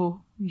وجہ سے ہو،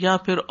 یا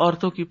پھر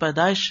عورتوں کی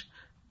پیدائش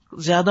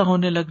زیادہ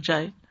ہونے لگ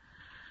جائے.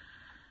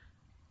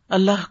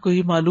 اللہ کو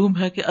ہی معلوم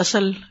ہے کہ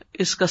اصل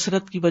اس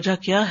کثرت کی وجہ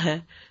کیا ہے،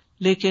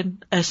 لیکن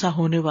ایسا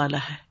ہونے والا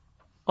ہے.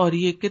 اور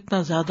یہ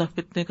کتنا زیادہ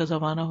فتنے کا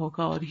زمانہ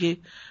ہوگا، اور یہ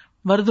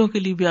مردوں کے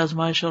لیے بھی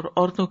آزمائش اور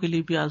عورتوں کے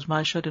لیے بھی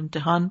آزمائش اور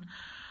امتحان.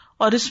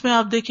 اور اس میں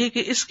آپ دیکھیے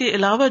کہ اس کے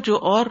علاوہ جو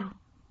اور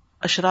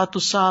اشراط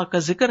الساعہ کا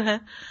ذکر ہے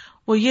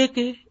وہ یہ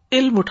کہ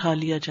علم اٹھا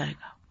لیا جائے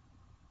گا.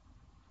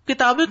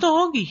 کتابیں تو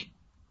ہوں گی،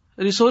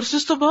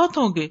 ریسورسز تو بہت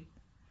ہوں گے،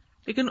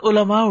 لیکن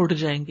علماء اٹھ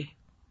جائیں گے،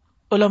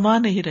 علماء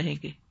نہیں رہیں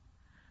گے.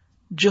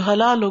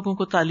 جہلاء لوگوں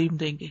کو تعلیم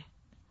دیں گے،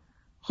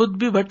 خود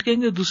بھی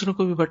بھٹکیں گے، دوسروں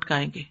کو بھی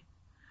بھٹکائیں گے.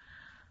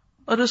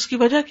 اور اس کی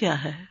وجہ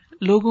کیا ہے؟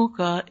 لوگوں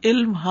کا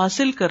علم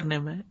حاصل کرنے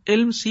میں،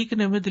 علم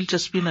سیکھنے میں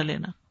دلچسپی نہ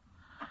لینا.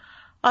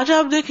 آج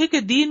آپ دیکھیں کہ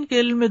دین کے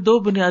علم میں 2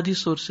 بنیادی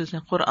سورسز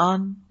ہیں،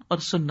 قرآن اور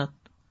سنت.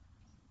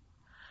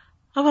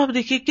 اب آپ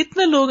دیکھیے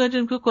کتنے لوگ ہیں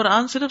جن کو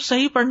قرآن صرف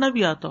صحیح پڑھنا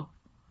بھی آتا ہو.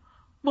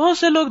 بہت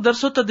سے لوگ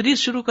درس و تدریس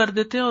شروع کر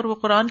دیتے ہیں اور وہ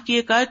قرآن کی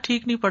ایک آیت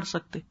ٹھیک نہیں پڑھ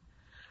سکتے.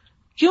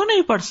 کیوں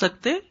نہیں پڑھ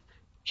سکتے؟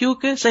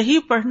 کیونکہ صحیح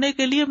پڑھنے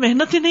کے لیے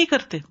محنت ہی نہیں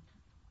کرتے،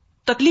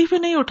 تکلیف ہی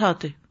نہیں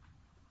اٹھاتے،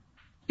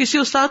 کسی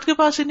استاد کے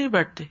پاس ہی نہیں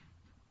بیٹھتے،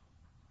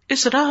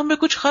 اس راہ میں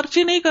کچھ خرچ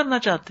ہی نہیں کرنا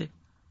چاہتے،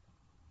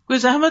 کوئی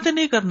زحمت ہی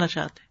نہیں کرنا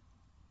چاہتے.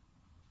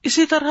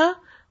 اسی طرح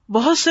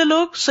بہت سے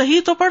لوگ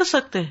صحیح تو پڑھ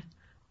سکتے ہیں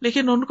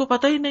لیکن ان کو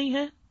پتہ ہی نہیں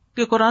ہے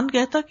کہ قرآن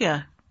کہتا کیا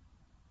ہے.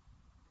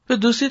 پھر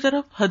دوسری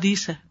طرف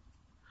حدیث ہے،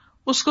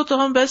 اس کو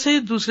تو ہم ویسے ہی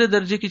دوسرے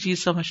درجے کی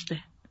چیز سمجھتے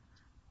ہیں،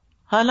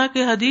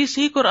 حالانکہ حدیث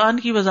ہی قرآن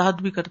کی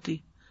وضاحت بھی کرتی.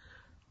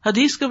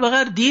 حدیث کے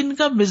بغیر دین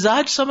کا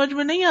مزاج سمجھ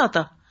میں نہیں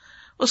آتا.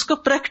 اس کا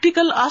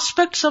پریکٹیکل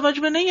آسپیکٹ سمجھ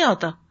میں نہیں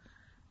آتا.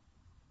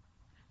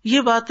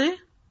 یہ باتیں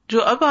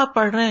جو اب آپ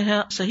پڑھ رہے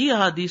ہیں صحیح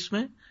احادیث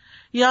میں،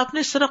 یہ آپ نے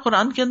اس طرح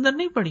قرآن کے اندر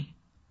نہیں پڑھی،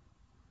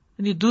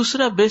 یعنی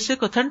دوسرا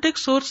بیسک اوتھینٹک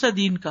سورس ہے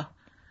دین کا.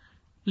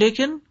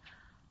 لیکن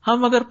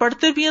ہم اگر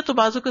پڑھتے بھی ہیں تو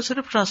بعضوں کا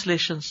صرف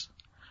ٹرانسلیشنز،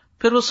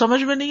 پھر وہ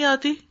سمجھ میں نہیں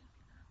آتی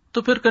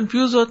تو پھر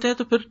کنفیوز ہوتے ہیں،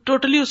 تو پھر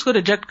ٹوٹلی اس کو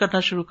ریجیکٹ کرنا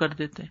شروع کر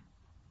دیتے ہیں.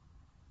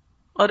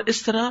 اور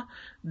اس طرح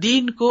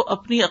دین کو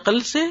اپنی عقل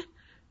سے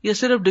یا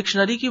صرف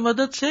ڈکشنری کی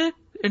مدد سے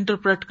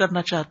انٹرپریٹ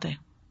کرنا چاہتے ہیں،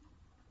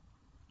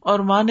 اور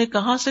مانے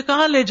کہاں سے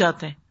کہاں لے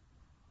جاتے ہیں.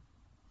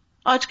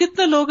 آج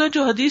کتنے لوگ ہیں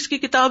جو حدیث کی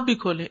کتاب بھی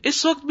کھولے،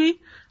 اس وقت بھی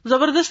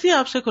زبردستی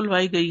آپ سے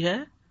کھلوائی گئی ہے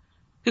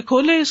کہ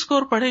کھولے اس کو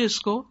اور پڑھے اس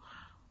کو،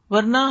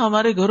 ورنہ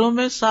ہمارے گھروں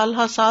میں سال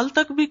ہا سال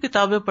تک بھی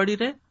کتابیں پڑھی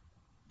رہے،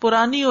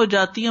 پرانی ہو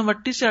جاتی ہیں،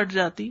 مٹی سے ہٹ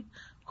جاتی،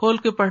 کھول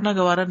کے پڑھنا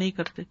گوارا نہیں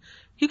کرتے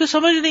کیونکہ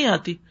سمجھ نہیں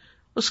آتی.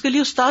 اس کے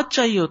لیے استاد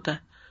چاہیے ہوتا ہے،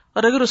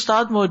 اور اگر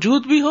استاد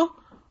موجود بھی ہو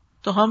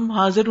تو ہم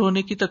حاضر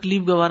ہونے کی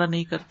تکلیف گوارا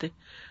نہیں کرتے.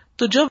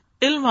 تو جب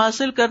علم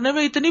حاصل کرنے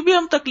میں اتنی بھی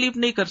ہم تکلیف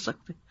نہیں کر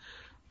سکتے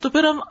تو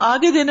پھر ہم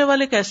آگے دینے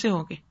والے کیسے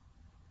ہوں گے؟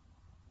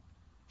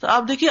 تو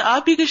آپ دیکھیے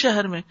آپ ہی کے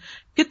شہر میں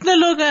کتنے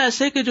لوگ ہیں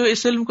ایسے کہ جو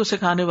اس علم کو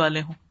سکھانے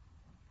والے ہوں،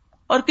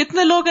 اور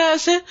کتنے لوگ ہیں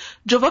ایسے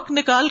جو وقت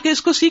نکال کے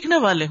اس کو سیکھنے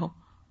والے ہوں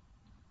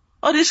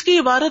اور اس کی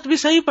عبارت بھی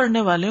صحیح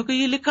پڑھنے والے ہوں کہ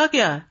یہ لکھا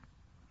کیا ہے،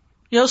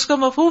 یا اس کا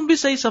مفہوم بھی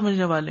صحیح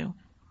سمجھنے والے ہوں.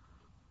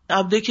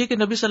 آپ دیکھیے کہ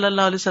نبی صلی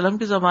اللہ علیہ وسلم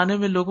کے زمانے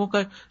میں لوگوں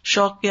کا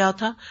شوق کیا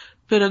تھا،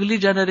 پھر اگلی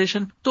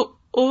جنریشن، تو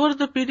over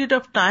the period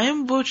of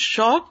time وہ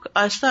شوق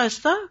آہستہ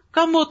آہستہ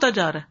کم ہوتا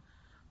جا رہا ہے،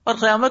 اور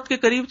قیامت کے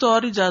قریب تو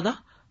اور ہی زیادہ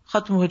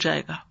ختم ہو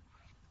جائے گا.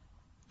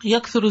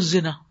 یکثر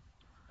الزنا،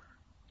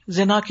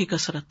 زنا کی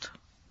کثرت.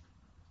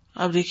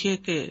 آپ دیکھیے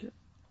کہ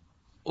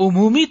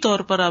عمومی طور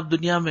پر آپ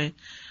دنیا میں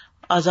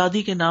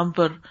آزادی کے نام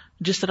پر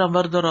جس طرح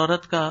مرد اور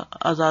عورت کا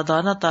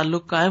آزادانہ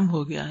تعلق قائم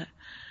ہو گیا ہے،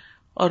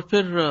 اور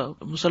پھر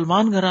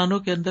مسلمان گھرانوں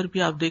کے اندر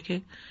بھی آپ دیکھیں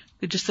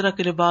کہ جس طرح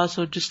کے لباس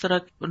اور جس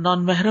طرح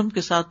نان محرم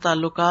کے ساتھ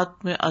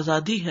تعلقات میں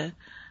آزادی ہے،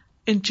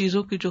 ان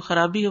چیزوں کی جو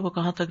خرابی ہے وہ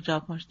کہاں تک جا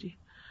پہنچتی ہے.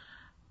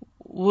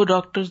 وہ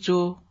ڈاکٹر جو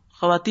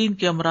خواتین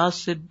کے امراض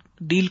سے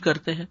ڈیل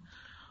کرتے ہیں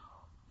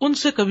ان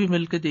سے کبھی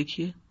مل کے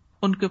دیکھیے،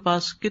 ان کے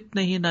پاس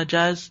کتنے ہی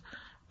ناجائز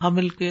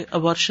حمل کے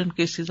ابارشن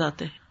کیسز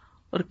آتے ہیں،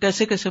 اور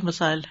کیسے کیسے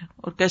مسائل ہیں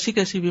اور کیسی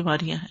کیسی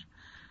بیماریاں ہیں.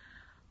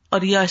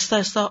 اور یہ آہستہ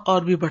آہستہ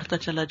اور بھی بڑھتا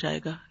چلا جائے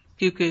گا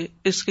کیونکہ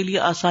اس کے لیے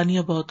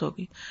آسانیاں بہت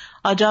ہوگی.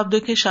 آج آپ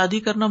دیکھیں شادی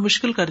کرنا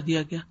مشکل کر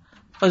دیا گیا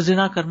اور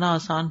زنا کرنا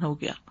آسان ہو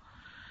گیا.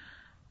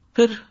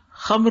 پھر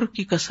خمر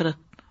کی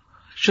کثرت،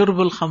 شرب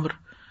الخمر.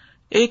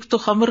 ایک تو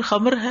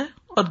خمر ہے،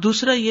 اور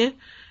دوسرا یہ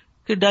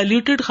کہ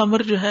ڈائلیوٹیڈ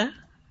خمر جو ہے،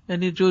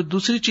 یعنی جو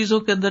دوسری چیزوں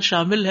کے اندر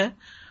شامل ہے،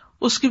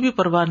 اس کی بھی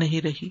پرواہ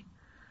نہیں رہی.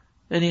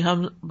 یعنی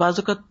ہم بعض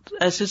اوقات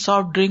ایسے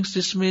سافٹ ڈرنکس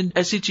جس میں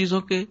ایسی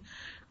چیزوں کے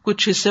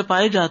کچھ حصے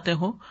پائے جاتے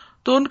ہوں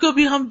تو ان کو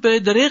بھی ہم بے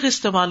دریغ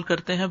استعمال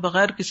کرتے ہیں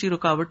بغیر کسی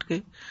رکاوٹ کے،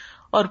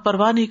 اور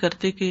پرواہ نہیں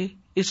کرتے کہ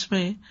اس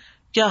میں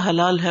کیا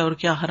حلال ہے اور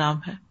کیا حرام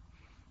ہے.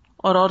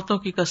 اور عورتوں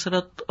کی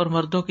کثرت اور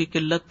مردوں کی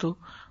قلت تو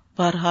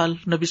بہرحال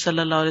نبی صلی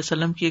اللہ علیہ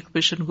وسلم کی ایک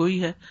پیشن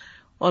گوئی ہے،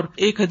 اور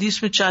ایک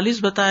حدیث میں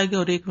 40 بتایا گیا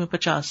اور ایک میں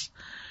 50.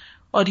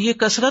 اور یہ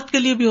کثرت کے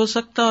لیے بھی ہو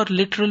سکتا ہے اور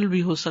لٹرل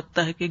بھی ہو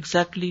سکتا ہے کہ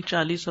ایگزیکٹلی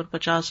 40 اور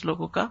 50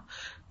 لوگوں کا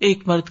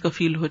ایک مرد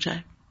کفیل ہو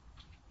جائے.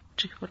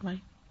 جی فرمائیے.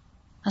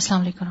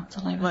 السلام علیکم ورحمۃ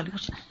اللہ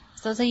وبرکاتہ.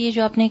 استاذہ یہ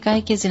جو آپ نے کہا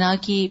کہ زنا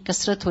کی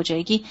کثرت ہو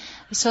جائے گی،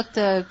 اس وقت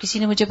کسی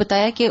نے مجھے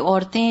بتایا کہ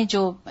عورتیں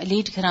جو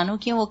ایلیٹ گھرانوں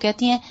کی ہیں وہ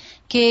کہتی ہیں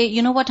کہ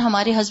یو نو واٹ،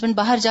 ہمارے ہسبینڈ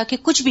باہر جا کے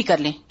کچھ بھی کر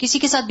لیں، کسی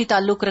کے ساتھ بھی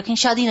تعلق رکھیں،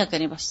 شادی نہ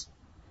کریں بس.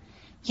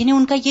 یعنی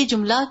ان کا یہ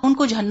جملہ ان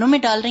کو جہنم میں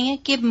ڈال رہی ہیں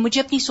کہ مجھے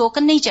اپنی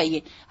سوکن نہیں چاہیے.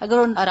 اگر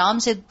وہ آرام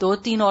سے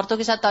 2-3 عورتوں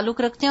کے ساتھ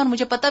تعلق رکھتے ہیں اور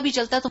مجھے پتہ بھی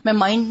چلتا ہے تو میں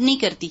مائنڈ نہیں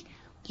کرتی،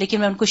 لیکن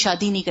میں ان کو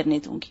شادی نہیں کرنے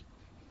دوں گی.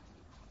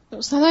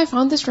 So I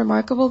found this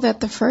remarkable that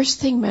the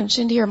first thing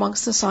mentioned here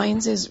amongst the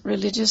signs is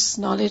religious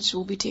knowledge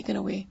will be taken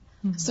away.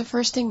 It's the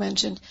first thing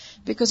mentioned.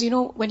 Because,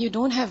 when you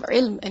don't have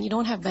ilm and you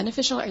don't have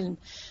beneficial ilm,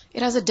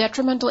 it has a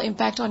detrimental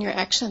impact on your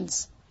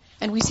actions.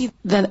 And we see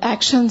that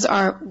actions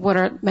are what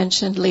are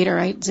mentioned later,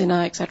 right?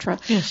 Zina, etc.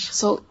 Yes.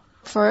 So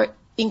for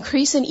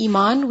increase in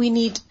iman, we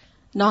need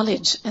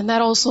knowledge. And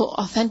that also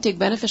authentic,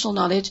 beneficial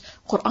knowledge,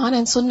 Quran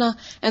and Sunnah.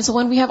 And so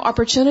when we have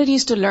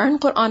opportunities to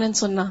learn Quran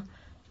and Sunnah,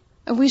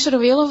 and we should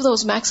avail of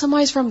those,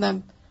 maximize from them.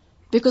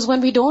 Because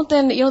when we don't,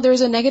 then, there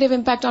is a negative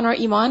impact on our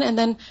iman and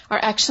then our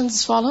actions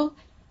follow.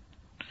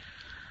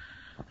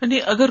 یعنی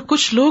اگر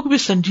کچھ لوگ بھی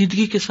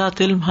سنجیدگی کے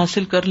ساتھ علم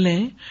حاصل کر لیں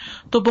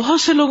تو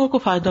بہت سے لوگوں کو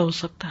فائدہ ہو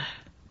سکتا ہے.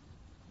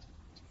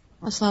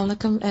 السلام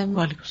علیکم.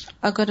 وعلیکم السلام.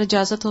 اگر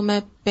اجازت ہو میں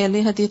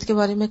پہلے حدیث کے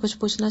بارے میں کچھ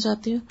پوچھنا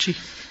چاہتی ہوں. جی.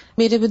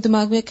 میرے بھی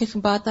دماغ میں ایک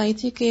بات آئی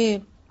تھی کہ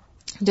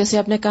جیسے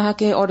آپ نے کہا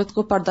کہ عورت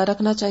کو پردہ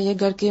رکھنا چاہیے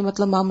گھر کے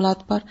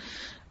معاملات پر.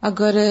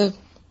 اگر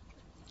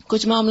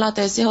کچھ معاملات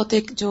ایسے ہوتے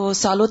جو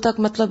سالوں تک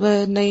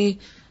نہیں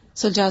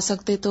سلجھا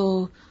سکتے تو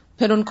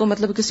پھر ان کو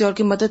کسی اور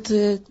کی مدد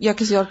یا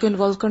کسی اور کو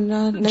انوالو کرنا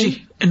نہیں. جی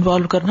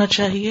انوالو کرنا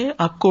چاہیے.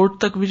 آپ کورٹ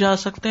تک بھی جا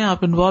سکتے ہیں،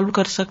 آپ انوالو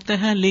کر سکتے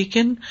ہیں،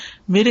 لیکن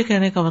میرے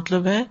کہنے کا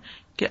مطلب ہے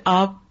کہ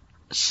آپ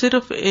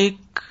صرف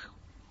ایک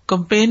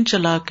کمپین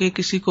چلا کے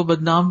کسی کو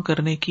بدنام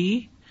کرنے کی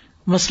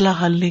مسئلہ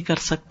حل نہیں کر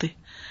سکتے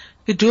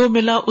کہ جو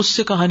ملا اس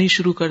سے کہانی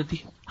شروع کر دی,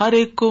 ہر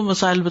ایک کو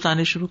مسائل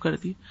بتانے شروع کر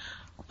دی.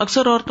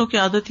 اکثر عورتوں کی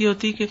عادت یہ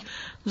ہوتی کہ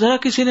ذرا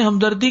کسی نے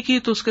ہمدردی کی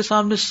تو اس کے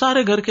سامنے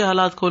سارے گھر کے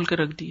حالات کھول کے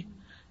رکھ دیے.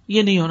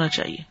 یہ نہیں ہونا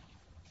چاہیے.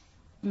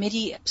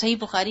 میری صحیح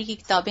بخاری کی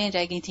کتابیں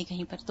رہ گئی تھیں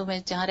کہیں پر, تو میں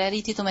جہاں رہ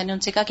رہی تھی تو میں نے ان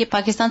سے کہا کہ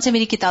پاکستان سے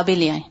میری کتابیں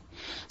لے آئیں.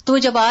 تو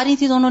جب آ رہی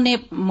تھی تو انہوں نے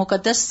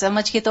مقدس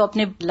سمجھ کے تو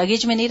اپنے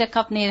لگیج میں نہیں رکھا,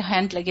 اپنے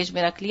ہینڈ لگیج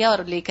میں رکھ لیا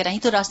اور لے کر آئی.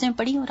 تو راستے میں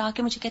پڑھی اور آ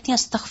کے مجھے کہتی ہیں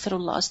استغفر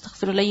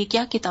اللہ, یہ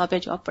کیا کتاب ہے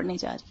جو آپ پڑھنے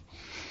جا رہی.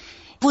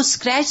 وہ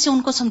اسکریچ سے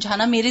ان کو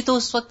سمجھانا, میرے تو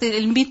اس وقت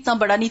علم بھی اتنا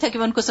بڑا نہیں تھا کہ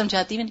میں ان کو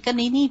سمجھاتی. میں نے کہا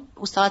نہیں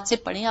استاد سے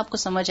پڑھیں, آپ کو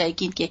سمجھ آئے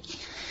گی ان کے.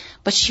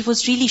 But she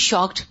was really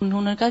shocked.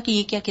 انہوں نے کہا کہ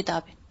یہ کیا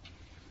کتاب ہے.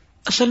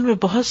 اصل میں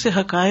بہت سے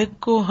حقائق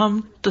کو ہم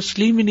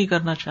تسلیم ہی نہیں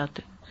کرنا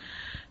چاہتے.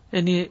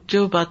 یعنی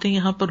جو باتیں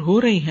یہاں پر ہو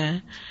رہی ہیں,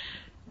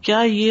 کیا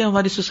یہ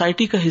ہماری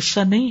سوسائٹی کا حصہ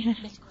نہیں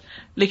ہے؟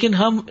 لیکن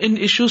ہم ان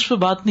ایشوز پہ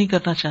بات نہیں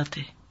کرنا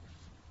چاہتے.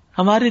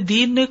 ہمارے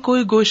دین نے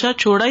کوئی گوشہ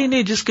چھوڑا ہی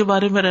نہیں جس کے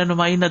بارے میں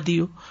رہنمائی نہ دی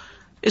ہو.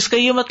 اس کا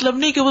یہ مطلب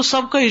نہیں کہ وہ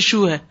سب کا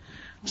ایشو ہے,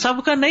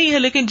 سب کا نہیں ہے,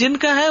 لیکن جن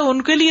کا ہے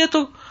ان کے لیے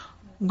تو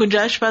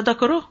گنجائش پیدا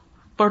کرو,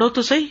 پڑھو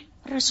تو صحیح.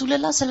 رسول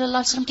اللہ صلی اللہ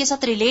علیہ وسلم کے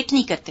ساتھ ریلیٹ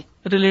نہیں کرتے.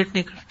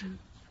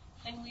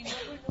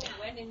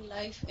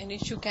 An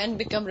issue can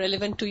become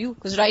relevant to you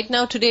because right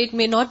now today it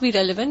may not be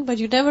relevant but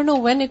you never know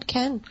when it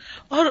can.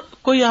 اور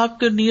کوئی آپ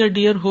کے نیئر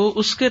ڈیئر ہو,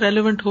 اس کے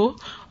ریلیونٹ ہو,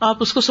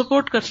 آپ اس کو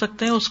سپورٹ کر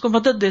سکتے ہیں, اس کو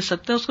مدد دے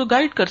سکتے ہیں, اس کو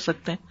گائیڈ کر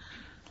سکتے ہیں.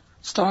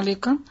 السلام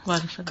علیکم.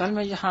 کل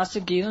میں یہاں سے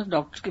گئی نا,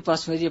 ڈاکٹر کے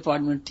پاس میری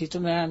اپائنٹمنٹ تھی, تو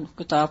میں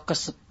کتاب کا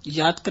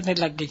یاد کرنے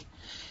لگ گئی.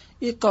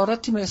 ایک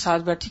عورت تھی میرے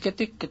ساتھ بیٹھی,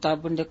 کہتی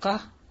کتاب نے کہا,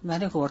 میں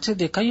نے غور سے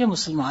دیکھا یہ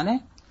مسلمان ہے.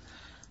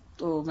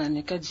 تو میں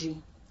نے کہا جی.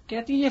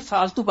 کہتی یہ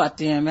فالتو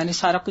باتیں ہیں, میں نے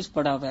سارا کچھ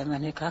پڑھا ہوا ہے. میں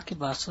نے کہا کہ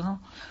بات سنو,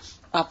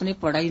 آپ نے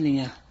پڑھا ہی نہیں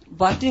ہے,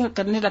 باتیں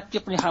کرنے لگتی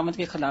اپنے حامد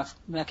کے خلاف.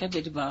 میں کہا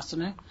میری بات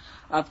سنیں,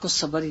 آپ کو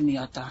صبر ہی نہیں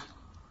آتا.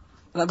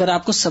 اگر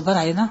آپ کو صبر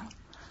آئے نا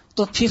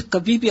تو پھر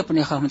کبھی بھی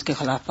اپنے حامد کے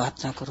خلاف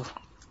بات نہ کرو.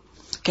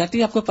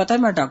 کہتی آپ کو پتا ہے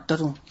میں ڈاکٹر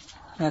ہوں.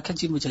 میں کہا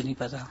جی مجھے نہیں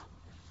پتا.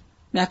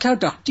 میں کہا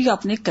ڈاکٹری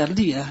آپ نے کر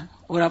لیا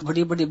اور آپ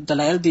بڑی بڑی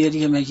دلائل دے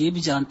رہی ہے, میں یہ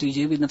بھی جانتی ہوں,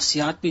 یہ بھی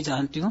نفسیات بھی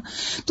جانتی ہوں.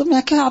 تو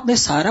میں کہا آپ نے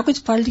سارا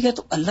کچھ پڑھ لیا,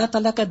 تو اللہ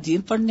تعالیٰ کا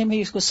دین پڑھنے میں,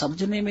 اس کو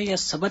سمجھنے میں یا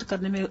صبر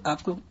کرنے میں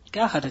آپ کو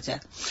کیا حرج ہے؟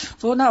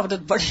 تو نا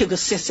عورت بڑے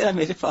غصے سے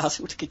میرے پاس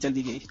اٹھ کے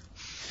چلی گئی.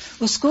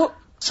 اس کو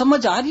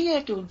سمجھ آ رہی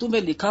ہے کہ اردو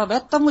میں لکھا ہوا ہے,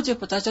 تب مجھے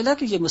پتا چلا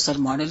کہ یہ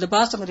مسلمان ہے,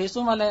 لباس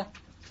انگریزوں والا ہے,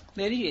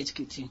 میری ایج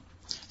کی تھی.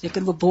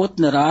 لیکن وہ بہت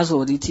ناراض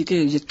ہو رہی تھی کہ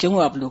یہ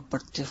کیوں آپ لوگ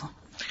پڑھتے ہو.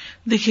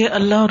 دیکھیے,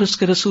 اللہ اور اس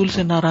کے رسول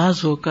سے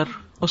ناراض ہو کر,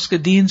 اس کے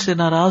دین سے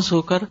ناراض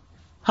ہو کر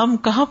ہم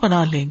کہاں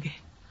پناہ لیں گے؟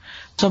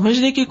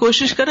 سمجھنے کی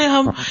کوشش کریں.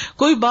 ہم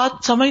کوئی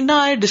بات سمجھ نہ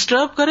آئے,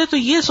 ڈسٹرب کرے, تو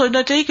یہ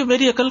سوچنا چاہیے کہ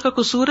میری عقل کا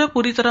قصور ہے,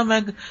 پوری طرح میں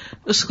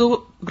اس کو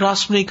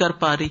گراسپ نہیں کر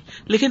پا رہی,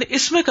 لیکن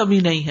اس میں کمی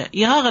نہیں ہے,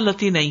 یہاں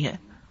غلطی نہیں ہے.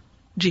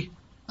 جی.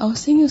 I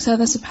was thinking,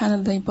 Sada,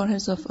 subhanAllah, the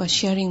importance of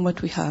sharing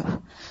what we have.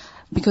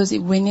 Because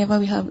whenever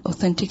we have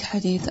authentic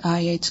hadith,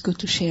 ayah, it's good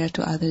to share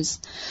to others.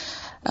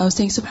 I was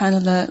thinking,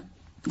 subhanAllah,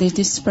 there's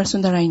this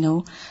person that I know.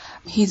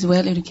 He's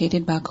well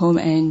educated back home,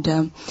 and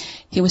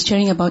he was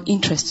sharing about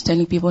interest,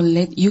 telling people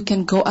you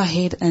can go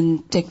ahead and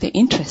take the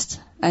interest.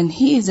 And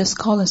he is a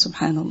scholar,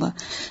 subhanAllah,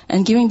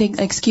 and giving the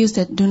excuse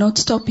that do not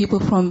stop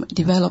people from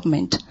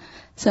development.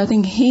 So I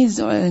think he's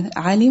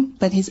alim,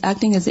 but he's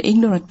acting as an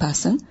ignorant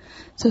person.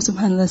 So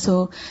subhanAllah, so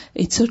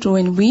it's so true.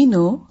 When we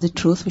know the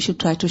truth, we should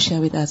try to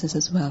share with others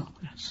as well.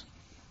 Yes.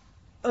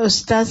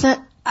 Ustaza,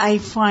 I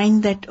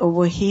find that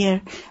over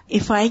here,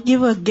 if I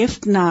give a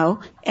gift now,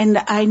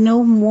 and I know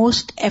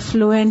most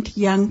affluent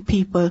young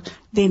people,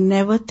 they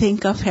never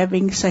think of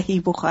having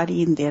Sahih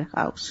Bukhari in their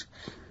house.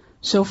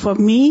 So for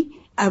me,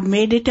 I've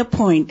made it a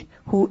point,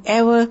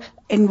 whoever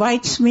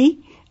invites me,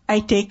 I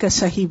take a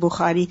Sahih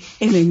Bukhari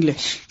in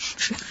English.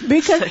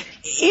 Because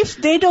if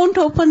they don't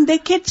open,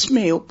 their kids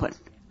may open.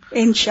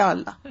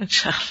 Inshallah.